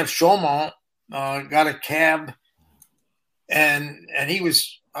 J.F. Chaumont got a cab, and he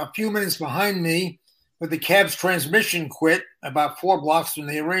was a few minutes behind me, but the cab's transmission quit about 4 blocks from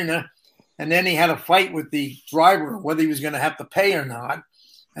the arena, and then he had a fight with the driver whether he was going to have to pay or not,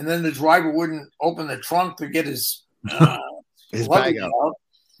 and then the driver wouldn't open the trunk to get his bag out,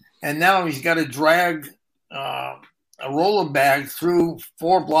 and now he's got to drag a roller bag through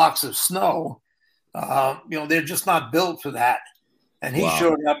 4 blocks of snow. They're just not built for that. And he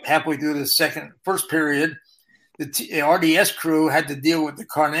showed up halfway through the first period. The RDS crew had to deal with the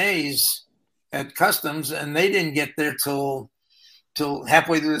carnets at customs, and they didn't get there till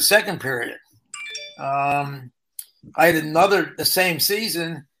halfway through the second period. I had the same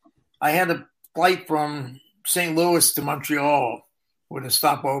season. I had a flight from St. Louis to Montreal with a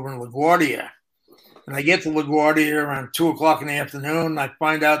stopover in LaGuardia. And I get to LaGuardia around 2 o'clock in the afternoon. I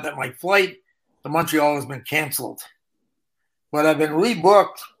find out that my flight to Montreal has been canceled. But I've been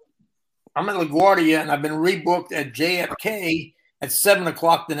rebooked. I'm at LaGuardia, and I've been rebooked at JFK at 7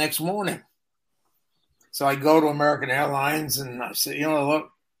 o'clock the next morning. So I go to American Airlines, and I say,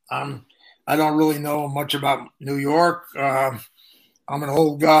 look, I don't really know much about New York. I'm an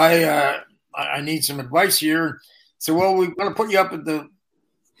old guy. I need some advice here. So, well, we're going to put you up at the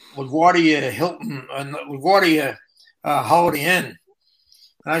LaGuardia Hilton and LaGuardia Holiday Inn.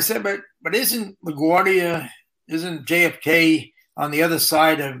 And I said, but isn't JFK on the other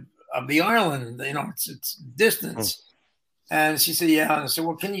side of the island? It's distance. And she said, yeah. And I said,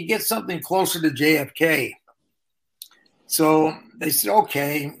 well, can you get something closer to JFK? So they said,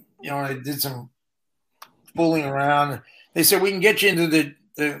 okay. I did some fooling around. They said, we can get you into the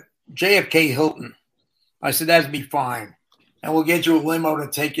JFK Hilton. I said, that'd be fine. And we'll get you a limo to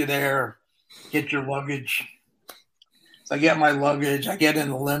take you there, get your luggage. So I get my luggage. I get in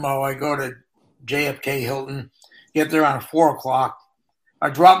the limo. I go to JFK Hilton, get there around 4 o'clock.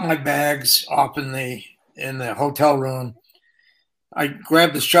 I drop my bags off in the hotel room. I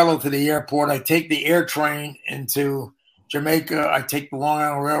grab the shuttle to the airport. I take the air train into Jamaica. I take the Long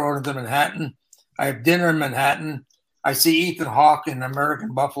Island Railroad into Manhattan. I have dinner in Manhattan. I see Ethan Hawke in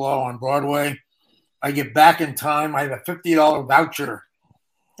American Buffalo on Broadway. I get back in time. I have a $50 voucher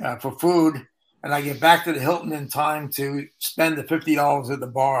for food, and I get back to the Hilton in time to spend the $50 at the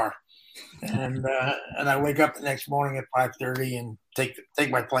bar. And I wake up the next morning at 5:30 and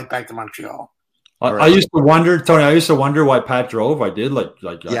take my flight back to Montreal. I used to wonder, Tony. I used to wonder why Pat drove. I did why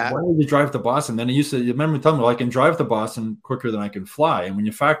did you drive to Boston? Then you remember telling me, well, I can drive to Boston quicker than I can fly. And when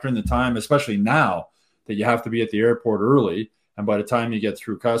you factor in the time, especially now that you have to be at the airport early, and by the time you get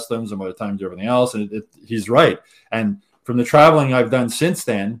through customs, and by the time you do everything else, and he's right. And from the traveling I've done since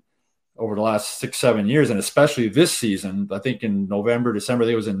then, over the last 6-7 years, and especially this season, I think in November, December,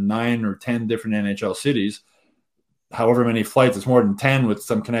 they was in 9 or 10 different NHL cities. However many flights, it's more than 10 with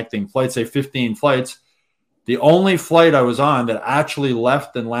some connecting flights, say 15 flights. The only flight I was on that actually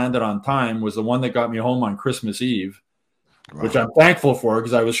left and landed on time was the one that got me home on Christmas Eve, which I'm thankful for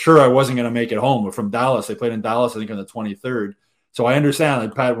because I was sure I wasn't going to make it home. But from Dallas, they played in Dallas, I think, on the 23rd. So I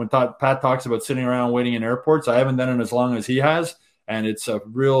understand that Pat talks about sitting around waiting in airports. I haven't done it as long as he has, and it's a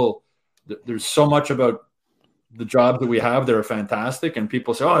real. There's so much about the jobs that we have that are fantastic, and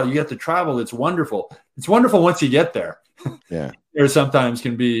people say, "Oh, you get to travel. It's wonderful." It's wonderful once you get there. Yeah, there sometimes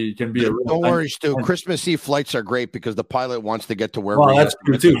can be a real. Don't worry, Stu. Christmas Eve flights are great because the pilot wants to get to where. Well, that's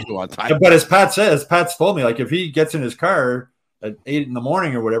true too. On time. But as Pat's told me, like if he gets in his car at 8 a.m.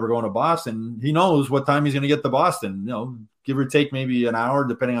 or whatever going to Boston, he knows what time he's going to get to Boston. Give or take maybe an hour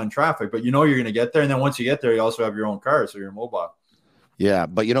depending on traffic, but you're going to get there. And then once you get there, you also have your own car, so you're mobile. Yeah,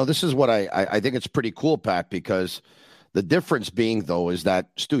 but this is what I think it's pretty cool, Pat, because the difference being, though, is that,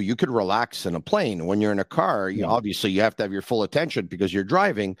 Stu, you could relax in a plane. When you're in a car, obviously you have to have your full attention because you're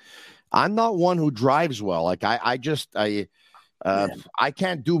driving. I'm not one who drives well. Like I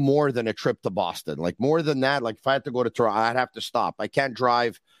can't do more than a trip to Boston. Like more than that, like if I had to go to Toronto, I'd have to stop. I can't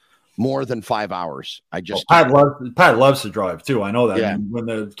drive more than 5 hours. Pat loves to drive too. I know that. Yeah. When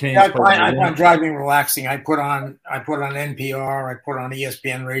the Canes I find driving relaxing. I put on NPR. I put on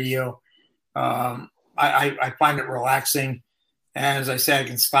ESPN radio. I find it relaxing. And as I said, I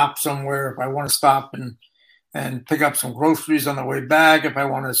can stop somewhere if I want to stop and pick up some groceries on the way back. If I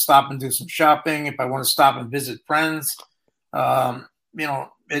want to stop and do some shopping. If I want to stop and visit friends,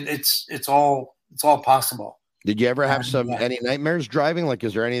 it's all possible. Did you ever have any nightmares driving? Like,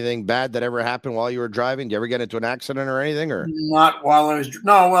 is there anything bad that ever happened while you were driving? Did you ever get into an accident or anything? Or not while I was?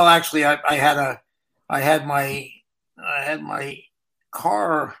 No. Well, actually, I had my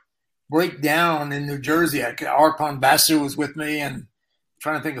car break down in New Jersey. Arpon Basu was with me, and I'm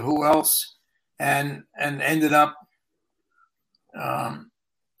trying to think of who else, and ended up. I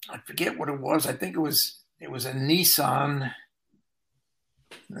forget what it was. I think it was a Nissan.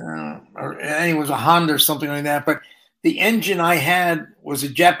 It was a Honda or something like that. But the engine I had was a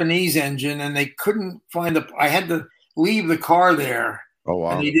Japanese engine, and they couldn't find I had to leave the car there. Oh,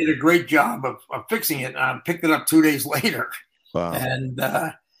 wow. And they did a great job of fixing it. And I picked it up 2 days later. Wow. And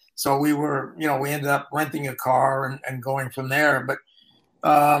so we ended up renting a car and going from there. But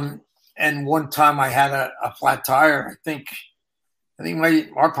and one time I had a flat tire. I think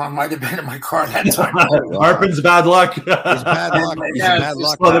Arpon might have been in my car that time. Arpon's bad luck. He's bad luck. Bad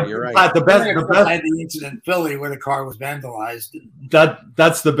luck. You're right. The best. I had the incident in Philly where the car was vandalized.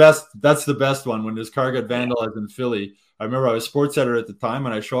 That's the best. That's the best one when his car got vandalized in Philly. I remember I was sports editor at the time,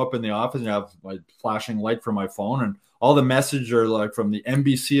 and I show up in the office and I have my flashing light from my phone, and all the messages are like from the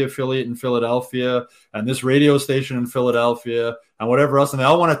NBC affiliate in Philadelphia and this radio station in Philadelphia and whatever else, and they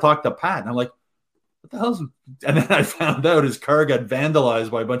all want to talk to Pat. And I'm like, what the hell's? And then I found out his car got vandalized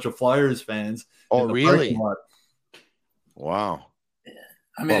by a bunch of Flyers fans. Oh, really? Wow.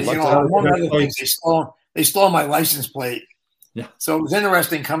 I mean, one other thing, they stole my license plate. Yeah. So it was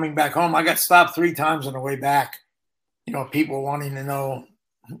interesting coming back home. I got stopped 3 times on the way back. People wanting to know,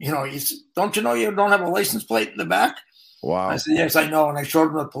 don't you know you don't have a license plate in the back? Wow. I said, yes, I know. And I showed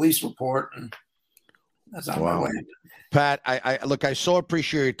them the police report, and that's on my way. Pat, I so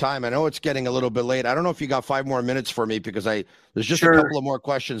appreciate your time. I know it's getting a little bit late. I don't know if you got 5 more minutes for me because there's just a couple of more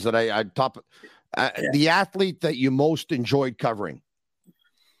questions that the athlete that you most enjoyed covering.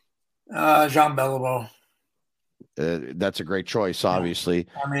 Jean Beliveau. That's a great choice, obviously.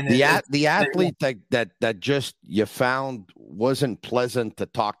 I mean, the athlete that just you found wasn't pleasant to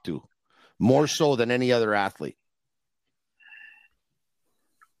talk to, more so than any other athlete.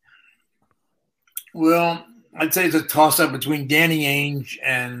 Well, I'd say it's a toss-up between Danny Ainge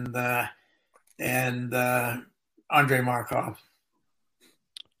and Andrei Markov.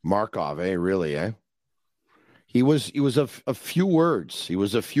 Markov, really, eh? He was a few words. He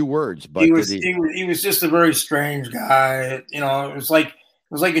was a few words, but he was just a very strange guy. It was like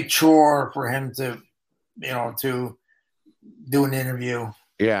a chore for him to do an interview.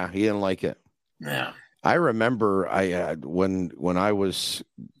 Yeah, he didn't like it. Yeah, I remember when I was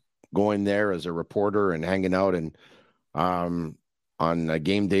going there as a reporter and hanging out and on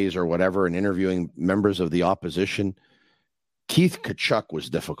game days or whatever and interviewing members of the opposition. Keith Tkachuk was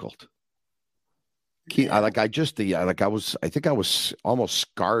difficult. I think I was almost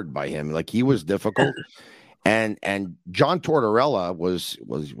scarred by him. Like, he was difficult. And John Tortorella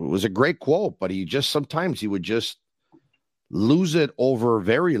was a great quote, but sometimes he would just lose it over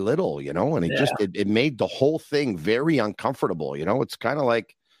very little, and it made the whole thing very uncomfortable. It's kind of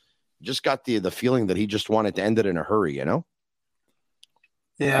like, just got the feeling that he just wanted to end it in a hurry, Yeah,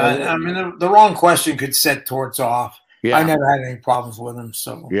 I mean, the wrong question could set Torts off. Yeah. I never had any problems with him.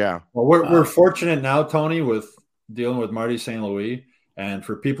 So yeah. Well, we're fortunate now, Tony, with dealing with Marty St. Louis. And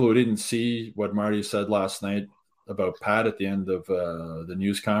for people who didn't see what Marty said last night about Pat at the end of the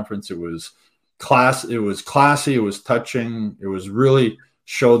news conference, it was classy, it was touching, it was really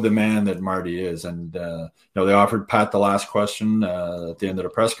showed the man that Marty is. And they offered Pat the last question at the end of the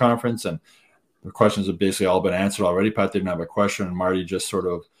press conference, and the questions have basically all been answered already. Pat didn't have a question, and Marty just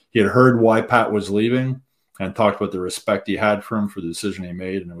he had heard why Pat was leaving and talked about the respect he had for him for the decision he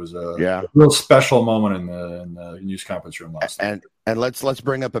made, and it was a real special moment in the news conference room last night. And let's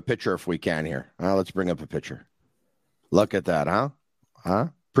bring up a picture if we can here. Let's bring up a picture. Look at that, huh?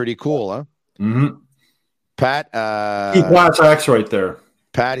 Pretty cool, huh? Mm-hmm. Pat, class acts right there.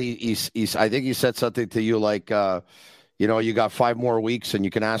 Pat, he's I think he said something to you like, you got 5 more weeks and you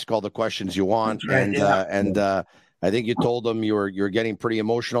can ask all the questions you want. Right, and I think you told him you're getting pretty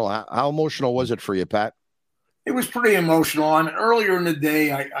emotional. How emotional was it for you, Pat? It was pretty emotional. And earlier in the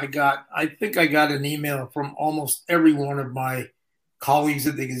day, I think I got an email from almost every one of my colleagues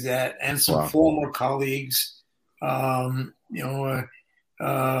at the Gazette and some former colleagues. A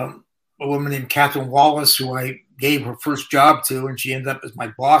woman named Catherine Wallace, who I gave her first job to, and she ended up as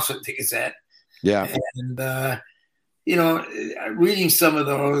my boss at the Gazette. Yeah. And, reading some of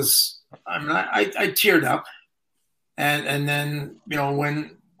those, I teared up. And then,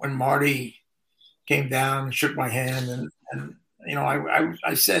 when Marty came down and shook my hand, and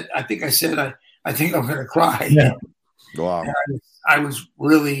I said, I think I'm going to cry. Yeah. Wow. It was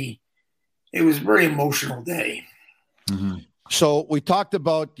a very emotional day. Mm-hmm. So we talked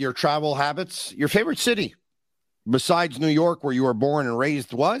about your travel habits. Your favorite city besides New York, where you were born and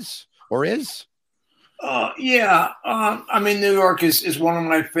raised, was or is? New York is one of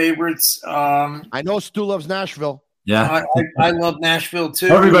my favorites. I know Stu loves Nashville. Yeah, I love Nashville too.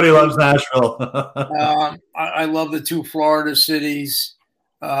 Everybody loves Nashville. I love the 2 Florida cities.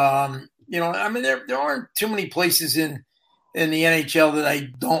 There aren't too many places in the NHL that I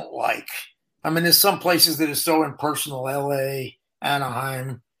don't like. I mean, there's some places that are so impersonal. LA,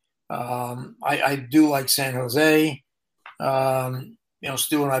 Anaheim. I do like San Jose.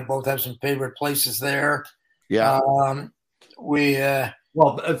 Stu and I both have some favorite places there. Yeah.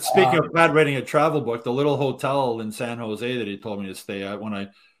 Speaking of Pat writing a travel book, the little hotel in San Jose that he told me to stay at when I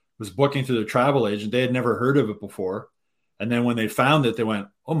was booking through the travel agent, they had never heard of it before. And then when they found it, they went,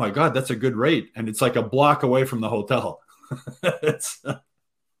 "Oh my God, that's a good rate." And it's like a block away from the hotel.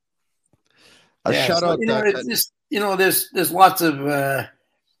 Shout out. There's lots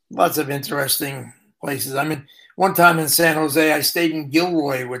of interesting places. I mean, one time in San Jose, I stayed in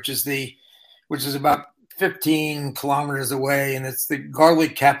Gilroy, which is about 15 kilometers away, and it's the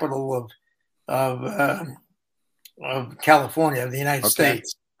garlic capital of California, of the United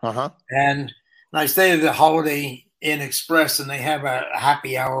States. Uh-huh. And I stayed at the Holiday Inn Express, and they have a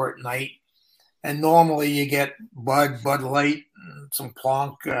happy hour at night. And normally you get Bud Light, and some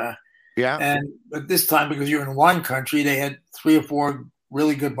Plonk. But this time, because you're in wine country, they had 3 or 4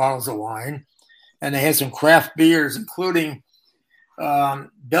 really good bottles of wine, and they had some craft beers, including New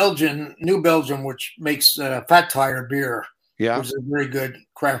Belgium, which makes Fat Tire beer, which is a very good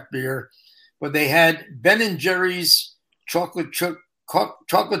craft beer. But they had Ben and Jerry's chocolate chip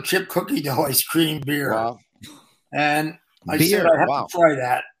cookie dough ice cream beer. Wow. And I said, I have to try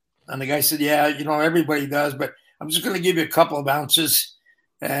that. And the guy said, yeah, everybody does, but I'm just going to give you a couple of ounces.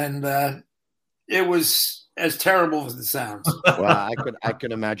 And it was as terrible as it sounds. Well, I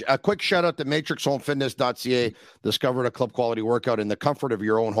could imagine. A quick shout out to matrixhomefitness.ca. Discover a club quality workout in the comfort of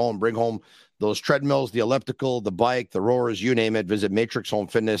your own home. Bring home those treadmills, the elliptical, the bike, the rowers, you name it. Visit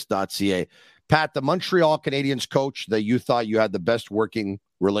matrixhomefitness.ca. Pat, the Montreal Canadiens coach that you thought you had the best working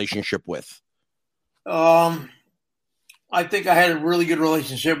relationship with. I think I had a really good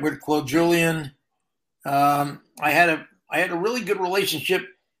relationship with Claude Julien. I had a really good relationship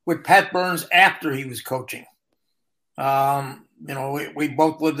with Pat Burns after he was coaching. We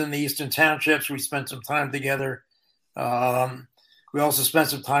both lived in the Eastern Townships. We spent some time together. We also spent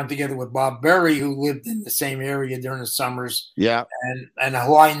some time together with Bob Berry, who lived in the same area during the summers. Yeah. And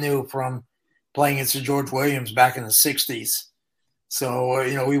who I knew from playing at Sir George Williams back in the 60s.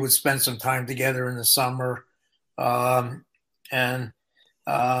 So, we would spend some time together in the summer. And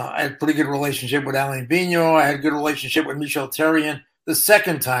I had a pretty good relationship with Alain Vigneault. I had a good relationship with Michel Therrien the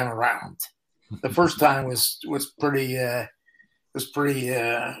second time around. The first time was not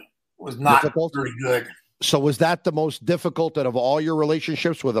difficult? very good. So was that the most difficult out of all your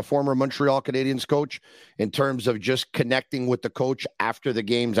relationships with a former Montreal Canadiens coach in terms of just connecting with the coach after the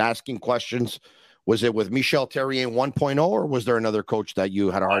games, asking questions? Was it with Michel Therrien 1.0, or was there another coach that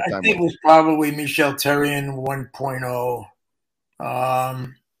you had a hard time with? I think it was probably Michel Therrien 1.0.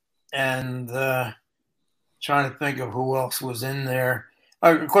 Trying to think of who else was in there.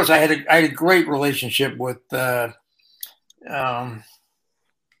 Of course, I had a great relationship with Jacques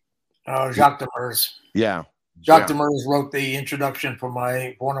Demers. Yeah, Jacques Demers wrote the introduction for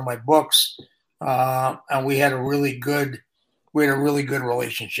one of my books, and we had a really good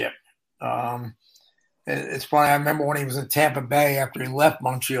relationship. It's funny. I remember when he was in Tampa Bay after he left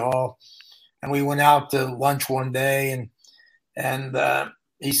Montreal, and we went out to lunch one day, and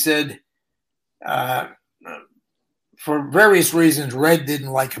he said, for various reasons, Red didn't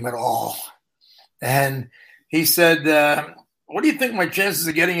like him at all. And he said, what do you think my chances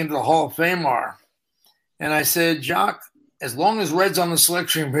of getting into the Hall of Fame are? And I said, Jacques, as long as Red's on the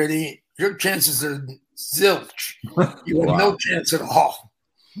selection committee, your chances are zilch. You have no chance at all.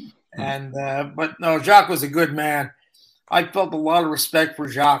 And but no, Jacques was a good man. I felt a lot of respect for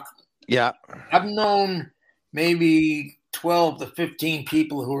Jacques. Yeah. I've known maybe 12 to 15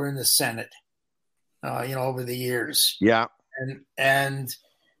 people who are in the Senate, over the years. Yeah. And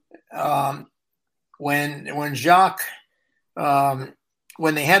when Jacques,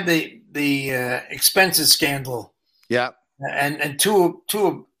 when they had the expenses scandal, yeah, and two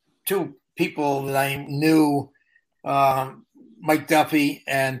people that I knew, Mike Duffy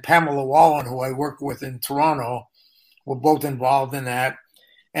and Pamela Wallen, who I worked with in Toronto, were both involved in that.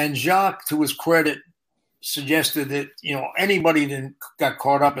 And Jacques, to his credit, suggested that anybody that got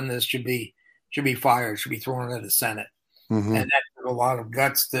caught up in this should be fired, should be thrown into the Senate. Mm-hmm. And that took a lot of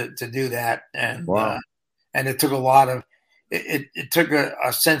guts to do that. And and it took a lot of it took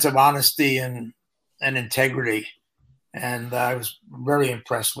a sense of honesty and integrity. And I was very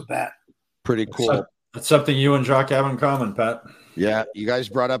impressed with that. Pretty cool. That's something you and Jacques have in common, Pat. Yeah, you guys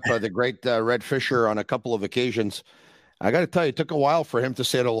brought up the great Red Fisher on a couple of occasions. I got to tell you, it took a while for him to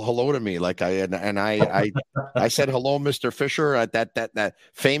say hello to me. Like I said hello, Mr. Fisher, at that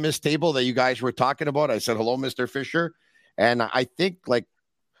famous table that you guys were talking about. I said hello, Mr. Fisher, and I think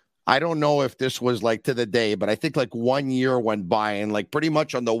I don't know if this was to the day, but I think 1 year went by, and pretty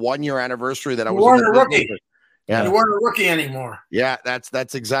much on the 1 year anniversary that I was. You weren't a rookie. Yeah. You weren't a rookie anymore. Yeah,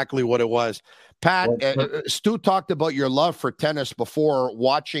 that's exactly what it was. Pat, Stu talked about your love for tennis before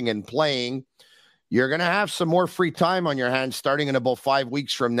watching and playing. You're going to have some more free time on your hands starting in about 5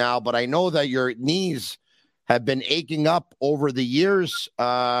 weeks from now, but I know that your knees have been aching up over the years.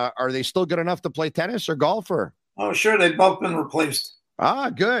 Are they still good enough to play tennis or golf? Oh, sure. They've both been replaced. Ah,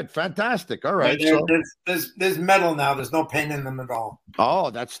 good. Fantastic. All right. There's metal now. There's no pain in them at all.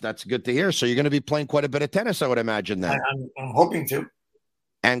 Oh, that's good to hear. So you're going to be playing quite a bit of tennis, I would imagine then. I'm hoping to.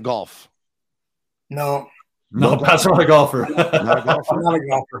 And golf. No, Pat's not a golfer. Not a golfer. I'm not a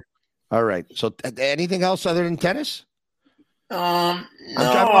golfer. All right. So anything else other than tennis? No,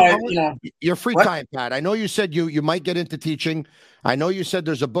 your free time, Pat. I know you said you might get into teaching. I know you said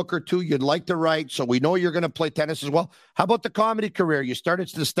there's a book or two you'd like to write, so we know you're going to play tennis as well. How about the comedy career? You started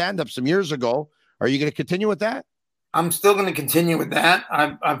to stand up some years ago. Are you going to continue with that? I'm still going to continue with that.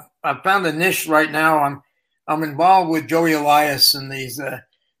 I've found a niche right now. I'm involved with Joey Elias and these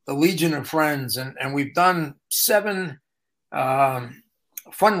the Legion of Friends, and we've done 7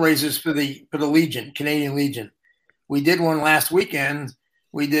 fundraisers for the Legion, Canadian Legion. We did one last weekend.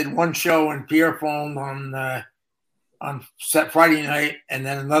 We did one show in Pierrefonds on Friday night, and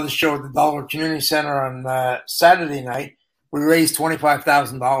then another show at the Dollar Community Center on Saturday night. We raised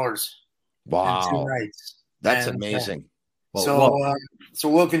 $25,000. Wow, in 2 nights. That's amazing. So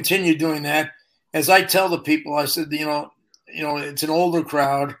we'll continue doing that. As I tell the people, I said, it's an older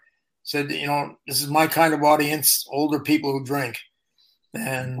crowd. Said, this is my kind of audience, older people who drink,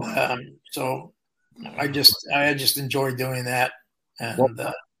 and so I just enjoy doing that.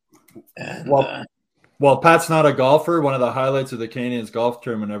 Well, Pat's not a golfer. One of the highlights of the Canadiens golf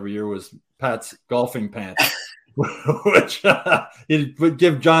tournament every year was Pat's golfing pants, which he would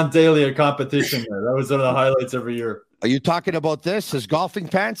give John Daly a competition there. That was one of the highlights every year. Are you talking about this? His golfing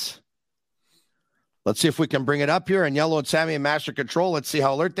pants? Let's see if we can bring it up here. And Yellow and Sammy and Master Control. Let's see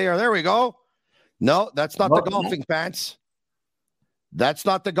how alert they are. There we go. No, that's not the golfing pants. That's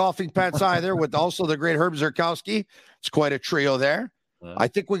not the golfing pants either, with also the great Herb Zurkowski. It's quite a trio there. I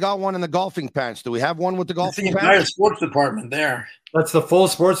think we got one in the golfing pants. Do we have one with the golfing the pants? entire sports department there. That's the full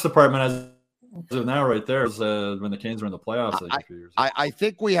sports department as of now, right there. Is when the Canes were in the playoffs like a few years ago. I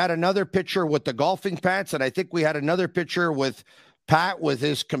think we had another picture with the golfing pants, and I think we had another picture with Pat with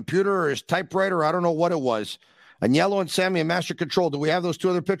his computer or his typewriter. I don't know what it was. And Yellow and Sammy and Master Control. Do we have those 2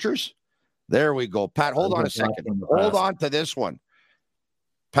 other pictures? There we go. Pat, hold on a second. Hold on to this one.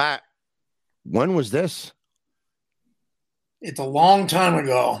 Pat, when was this? It's a long time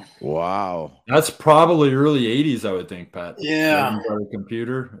ago. Wow. That's probably early 80s, I would think, Pat. Yeah. The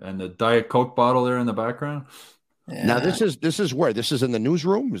computer and the Diet Coke bottle there in the background. Yeah. Now, this is where? This is in the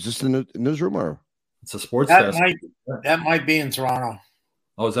newsroom? Is this the newsroom or? It's a sports that desk. That might be in Toronto.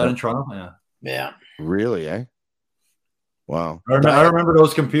 Oh, is that in Toronto? Yeah. Yeah. Really, eh? Wow. I remember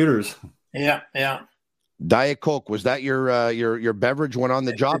those computers. Yeah, yeah. Diet Coke, was that your beverage when on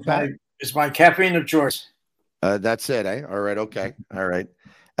the job, Pat? It's my caffeine of choice. That's it, eh? All right, okay. All right.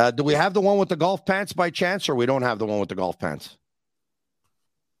 Do we have the one with the golf pants by chance, or we don't have the one with the golf pants?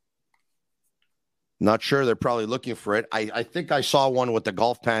 Not sure. They're probably looking for it. I think I saw one with the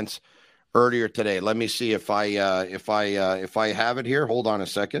golf pants earlier today. Let me see if I have it here. Hold on a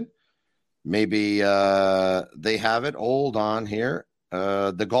second. Maybe they have it. Hold on here.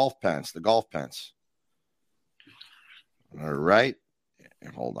 The golf pants. All right.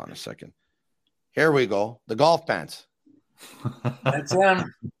 Hold on a second. Here we go. The golf pants. That's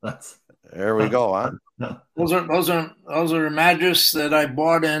them. There we go, huh? Those are the Madras that I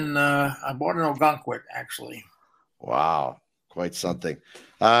bought in Algonquin, actually. Wow, quite something.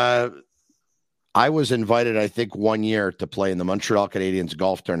 I was invited, I think, 1 year to play in the Montreal Canadiens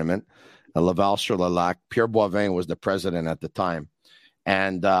golf tournament. Laval-sur-le-Lac. Pierre Boivin was the president at the time.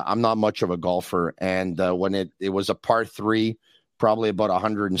 And I'm not much of a golfer. And when it was a par 3, probably about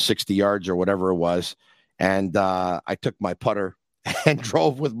 160 yards or whatever it was. And I took my putter and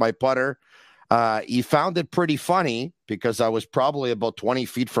drove with my putter. He found it pretty funny because I was probably about 20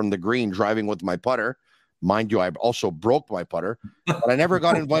 feet from the green driving with my putter. Mind you, I also broke my putter, but I never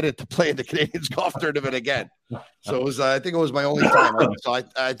got invited to play in the Canadiens golf tournament again. So it was, I think it was my only time. So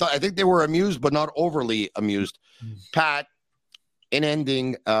I think they were amused, but not overly amused. Pat, in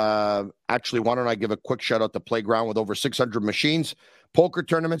ending, actually, why don't I give a quick shout out to Playground with over 600 machines, poker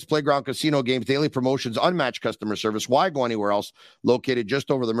tournaments, playground casino games, daily promotions, unmatched customer service. Why go anywhere else? Located just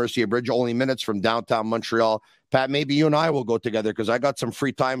over the Mercier Bridge, only minutes from downtown Montreal. Pat, maybe you and I will go together because I got some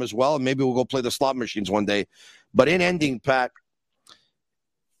free time as well, and maybe we'll go play the slot machines one day. But in ending, Pat,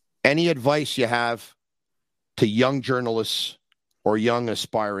 any advice you have to young journalists or young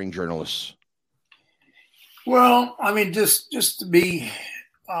aspiring journalists? Well, I mean, just to be,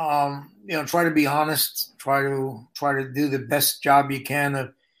 try to be honest, try to do the best job you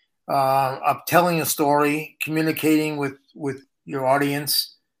can of telling a story, communicating with your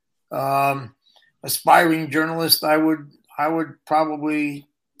audience. Aspiring journalists, I would probably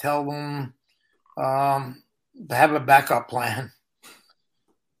tell them to have a backup plan.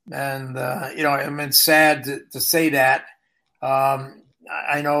 And I mean, it's sad to say that.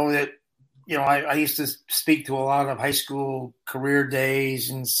 I know that. I used to speak to a lot of high school career days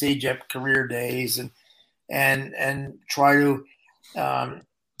and CJEP career days and try to I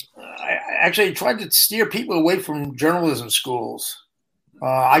actually tried to steer people away from journalism schools.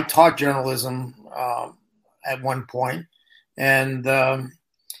 I taught journalism at one point, and I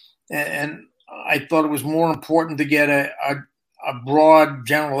thought it was more important to get a broad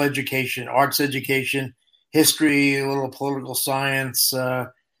general education, arts education, history, a little political science,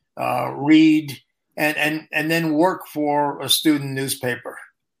 read, and then work for a student newspaper.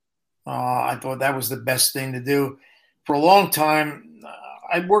 I thought that was the best thing to do. For a long time,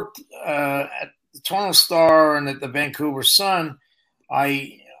 I worked at the Toronto Star and at the Vancouver Sun.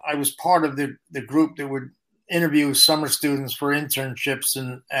 I was part of the group that would interview summer students for internships,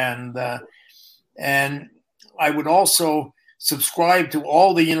 and I would also subscribe to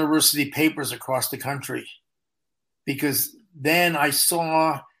all the university papers across the country, because then I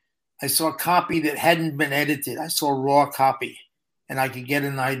saw copy that hadn't been edited. I saw raw copy, and I could get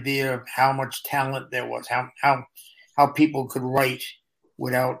an idea of how much talent there was, how people could write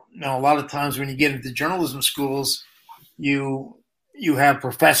without. A lot of times when you get into journalism schools, you have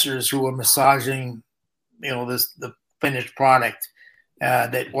professors who are massaging, the finished product,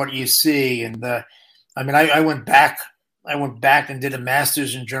 that what you see. And I mean, I went back and did a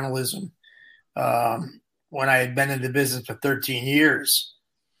master's in journalism when I had been in the business for 13 years.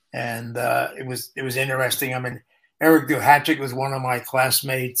 And it was interesting. I mean, Eric Duhatchik was one of my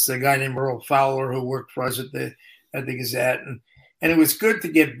classmates, a guy named Earl Fowler who worked for us at the Gazette. And it was good to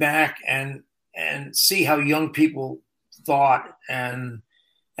get back and see how young people thought and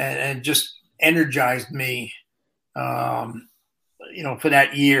just energized me, for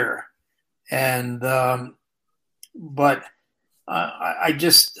that year. And but I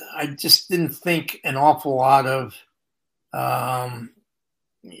just didn't think an awful lot of, I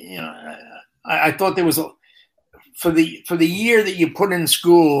thought there was for the year that you put in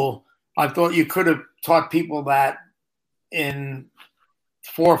school, I thought you could have taught people that in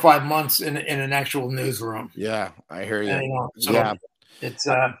 4 or 5 months in an actual newsroom. Yeah, I hear you. So it's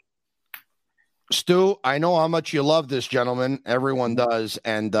Stu, I know how much you love this gentleman. Everyone does.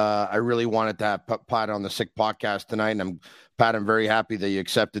 And I really wanted to have Pat on the Sick Podcast tonight. And I'm very happy that you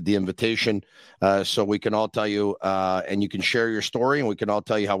accepted the invitation, so we can all tell you and you can share your story, and we can all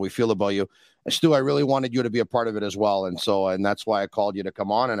tell you how we feel about you. Stu, I really wanted you to be a part of it as well. And that's why I called you to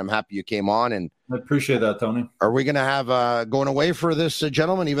come on, and I'm happy you came on. And I appreciate that, Tony. Are we going to have going away for this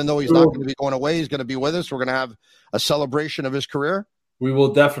gentleman? Even though he's not going to be going away, he's going to be with us. We're going to have a celebration of his career. We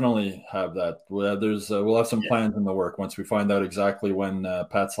will definitely have that. We'll have some plans in the work once we find out exactly when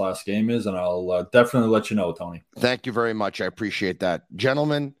Pat's last game is, and I'll definitely let you know, Tony. Thank you very much. I appreciate that.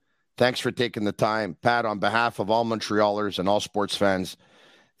 Gentlemen, thanks for taking the time. Pat, on behalf of all Montrealers and all sports fans,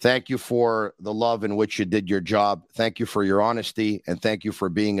 thank you for the love in which you did your job. Thank you for your honesty, and thank you for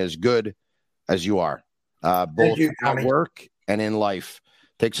being as good as you are, both at work and in life.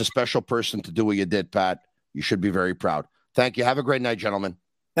 Takes a special person to do what you did, Pat. You should be very proud. Thank you. Have a great night, gentlemen.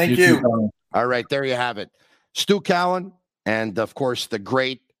 Thank you. All right, there you have it. Stu Cowan and, of course, the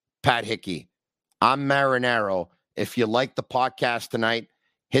great Pat Hickey. I'm Marinaro. If you like the podcast tonight,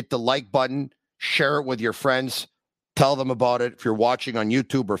 hit the like button, share it with your friends, tell them about it. If you're watching on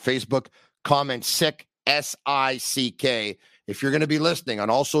YouTube or Facebook, comment SICK, SICK. If you're going to be listening on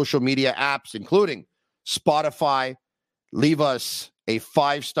all social media apps, including Spotify, leave us a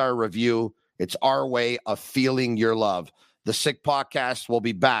 5-star review. It's our way of feeling your love. The Sick Podcast will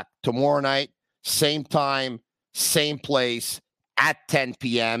be back tomorrow night, same time, same place, at 10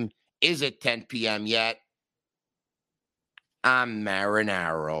 p.m. Is it 10 p.m. yet? I'm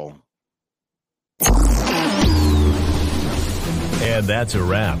Marinaro. And that's a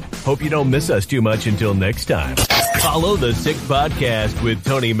wrap. Hope you don't miss us too much until next time. Follow the Sick Podcast with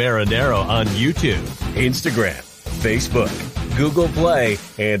Tony Marinaro on YouTube, Instagram, Facebook, Google Play,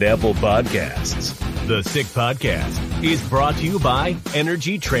 and Apple Podcasts. The Sick Podcast is brought to you by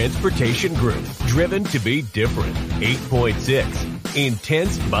Energy Transportation Group. Driven to be different. 8.6.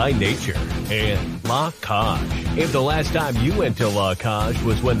 Intense by nature. And La Cage. If the last time you went to La Cage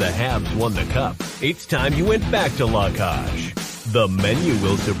was when the Habs won the cup, it's time you went back to La Cage. The menu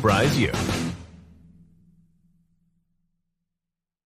will surprise you.